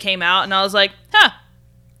when it came out, and I was like, huh,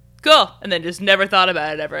 cool. And then just never thought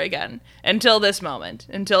about it ever again. Until this moment.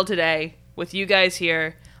 Until today, with you guys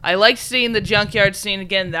here. I liked seeing the junkyard scene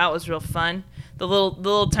again. That was real fun. the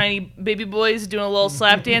little tiny baby boys doing a little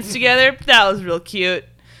slap dance together. That was real cute.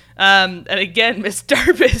 And again, Miss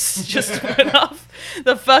Darbus just went off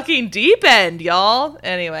the fucking deep end, y'all.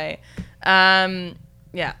 Anyway,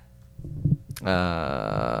 yeah.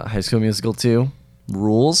 High School Musical 2,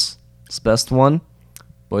 Rules, it's best one.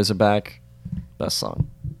 Boys Are Back, best song.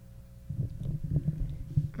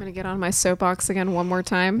 I'm going to get on my soapbox again one more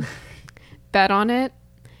time. Bet on it.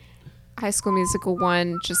 High School Musical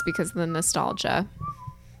 1, just because of the nostalgia.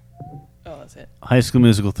 Oh, that's it. High School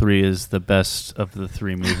Musical 3 is the best of the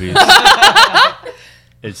 3 movies.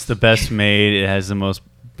 It's the best made. It has the most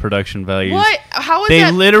production values. What? How is They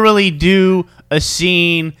that? literally do a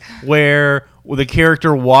scene where the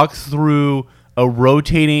character walks through a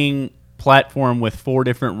rotating platform with 4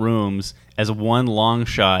 different rooms as one long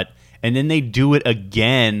shot, and then they do it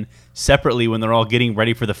again separately when they're all getting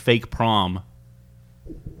ready for the fake prom.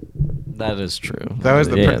 That is true. That was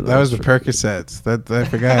the Yeah, the Percocets. That I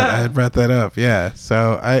forgot. I had brought that up. Yeah.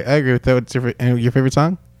 So I agree with that. What's your favorite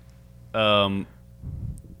song? The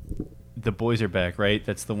Boys Are Back, right?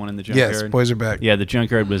 That's the one in the junkyard. Yes, Boys Are Back. Yeah, the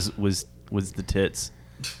junkyard was the tits.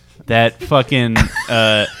 That fucking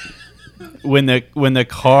when the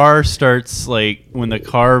car starts hood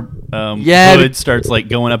starts like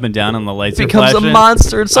going up and down and the lights becomes are a flashing.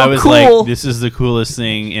 monster. It's so I was cool. like, this is the coolest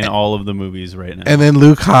thing in all of the movies right now. And then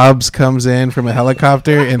Luke Hobbs comes in from a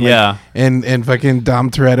helicopter, and Yeah. and fucking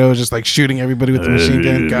Dom Toretto is just like shooting everybody with the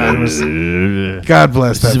machine gun. God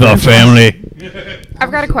bless that. This is about family.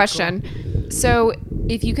 I've got a question. So,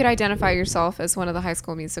 if you could identify yourself as one of the High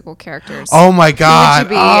School Musical characters, Oh my who God!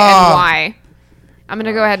 would you be and why? I'm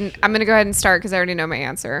gonna go ahead and start because I already know my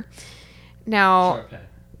answer. Now,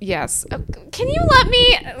 yes. Can you let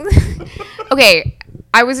me? Okay,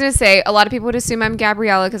 I was gonna say a lot of people would assume I'm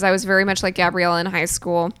Gabriella because I was very much like Gabriella in high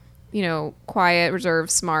school. You know, quiet,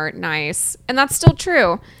 reserved, smart, nice, and that's still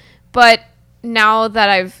true. But now that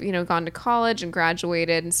I've gone to college and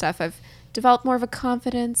graduated and stuff, I've developed more of a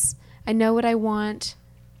confidence. I know what I want,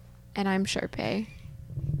 and I'm Sharpay,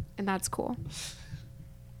 and that's cool.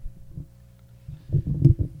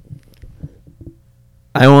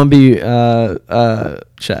 I want to be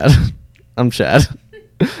Chad. I'm Chad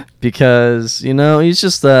because he's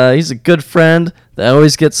just he's a good friend that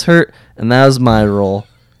always gets hurt, and that was my role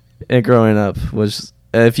growing up. Was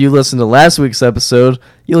if you listen to last week's episode,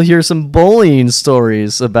 you'll hear some bullying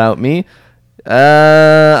stories about me.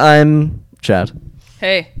 I'm Chad.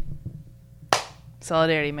 Hey.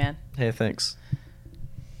 Solidarity, man. Hey, thanks.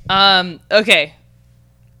 Okay.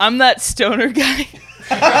 I'm that stoner guy.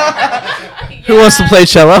 Who wants to play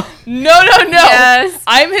cello? No. Yes.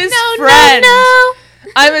 I'm his friend. No.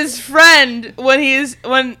 I'm his friend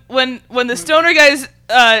when the stoner guy's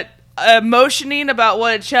motioning about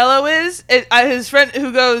what a cello is. His friend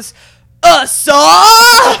who goes, a saw.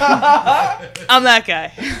 I'm that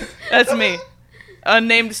guy. That's me.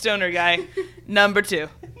 Unnamed stoner guy. Number 2.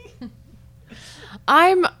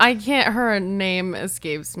 I can't. Her name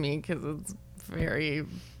escapes me because it's very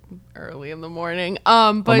early in the morning.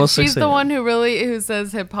 But Almost she's 6 the a.m. one who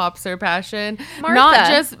says hip hop's her passion. Martha. Not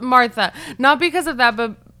just Martha. Not because of that,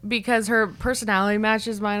 but because her personality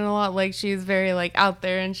matches mine a lot. Like she's very like out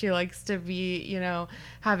there and she likes to be,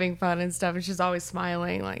 having fun and stuff. And she's always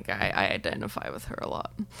smiling. Like I identify with her a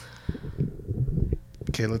lot.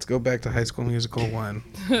 Okay, let's go back to High School Musical 1.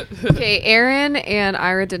 Okay, Aaron and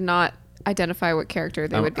Ira did not identify what character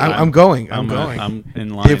they would be. I'm going. I'm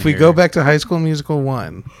in line. If we here. go back to High School Musical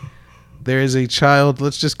 1, there is a child,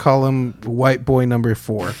 let's just call him white boy number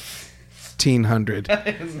 4, Teen 100.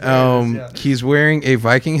 He's wearing a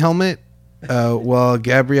Viking helmet while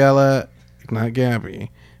Gabriella, not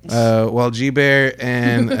Gabby, while G-Bear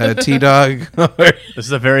and T-Dog This is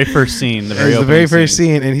the very first scene. The very, the very first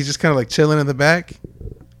scene, and he's just kind of like chilling in the back.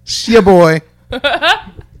 Yeah, boy.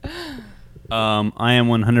 I am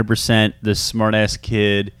 100% the smart-ass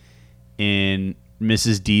kid in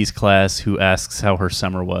Mrs. D's class who asks how her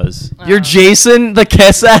summer was. You're Jason, the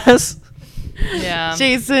kiss ass. Yeah.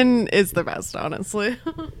 Jason is the best, honestly.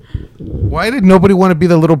 Why did nobody want to be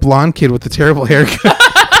the little blonde kid with the terrible haircut?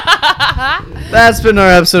 That's been our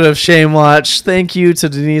episode of Shame Watch. Thank you to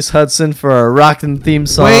Denise Hudson for our rockin' theme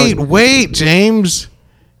song. Wait, James.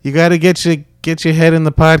 You got to get your head in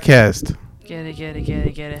the podcast. Get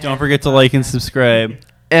it. Don't forget to like and subscribe.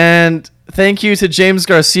 And thank you to James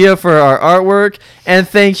Garcia for our artwork. And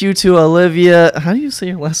thank you to Olivia. How do you say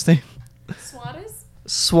your last name? Suarez?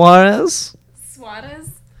 Suarez?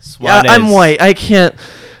 Suarez? Yeah, I'm white. I can't.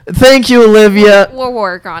 Thank you, Olivia. We'll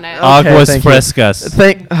work on it. Aguas thank you. frescas.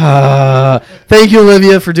 Thank you,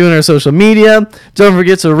 Olivia, for doing our social media. Don't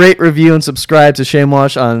forget to rate, review, and subscribe to Shame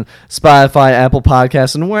Watch on Spotify, Apple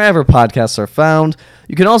Podcasts, and wherever podcasts are found.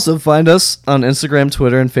 You can also find us on Instagram,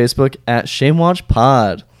 Twitter, and Facebook at Shame Watch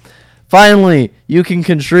Pod. Finally, you can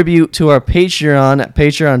contribute to our Patreon at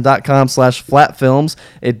patreon.com/flatfilms.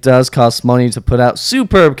 It does cost money to put out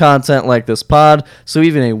superb content like this pod, so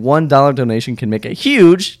even a $1 donation can make a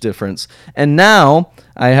huge difference. And now,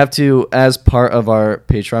 I have to, as part of our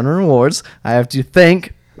Patreon rewards, I have to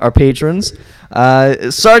thank our patrons,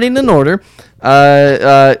 starting in order,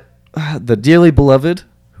 the dearly beloved,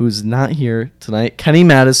 who's not here tonight, Kenny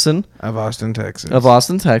Madison Of Austin,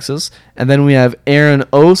 Texas. And then we have Aaron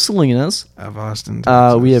O. Salinas. Of Austin,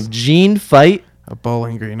 Texas. We have Gene Fight. Of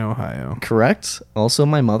Bowling Green, Ohio. Correct. Also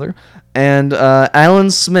my mother. And Alan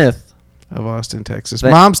Smith. Of Austin, Texas.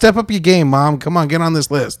 Mom, step up your game, Mom. Come on, get on this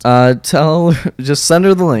list. Just send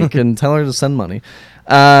her the link and tell her to send money.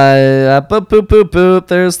 Boop, boop, boop, boop.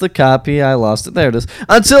 There's the copy. I lost it. There it is.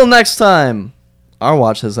 Until next time, our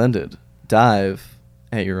watch has ended. Dive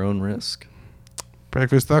at your own risk.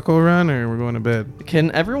 Breakfast taco run, or we're going to bed?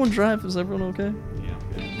 Can everyone drive? Is everyone okay?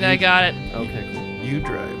 Yeah, I got it. Okay, cool. You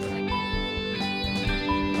drive.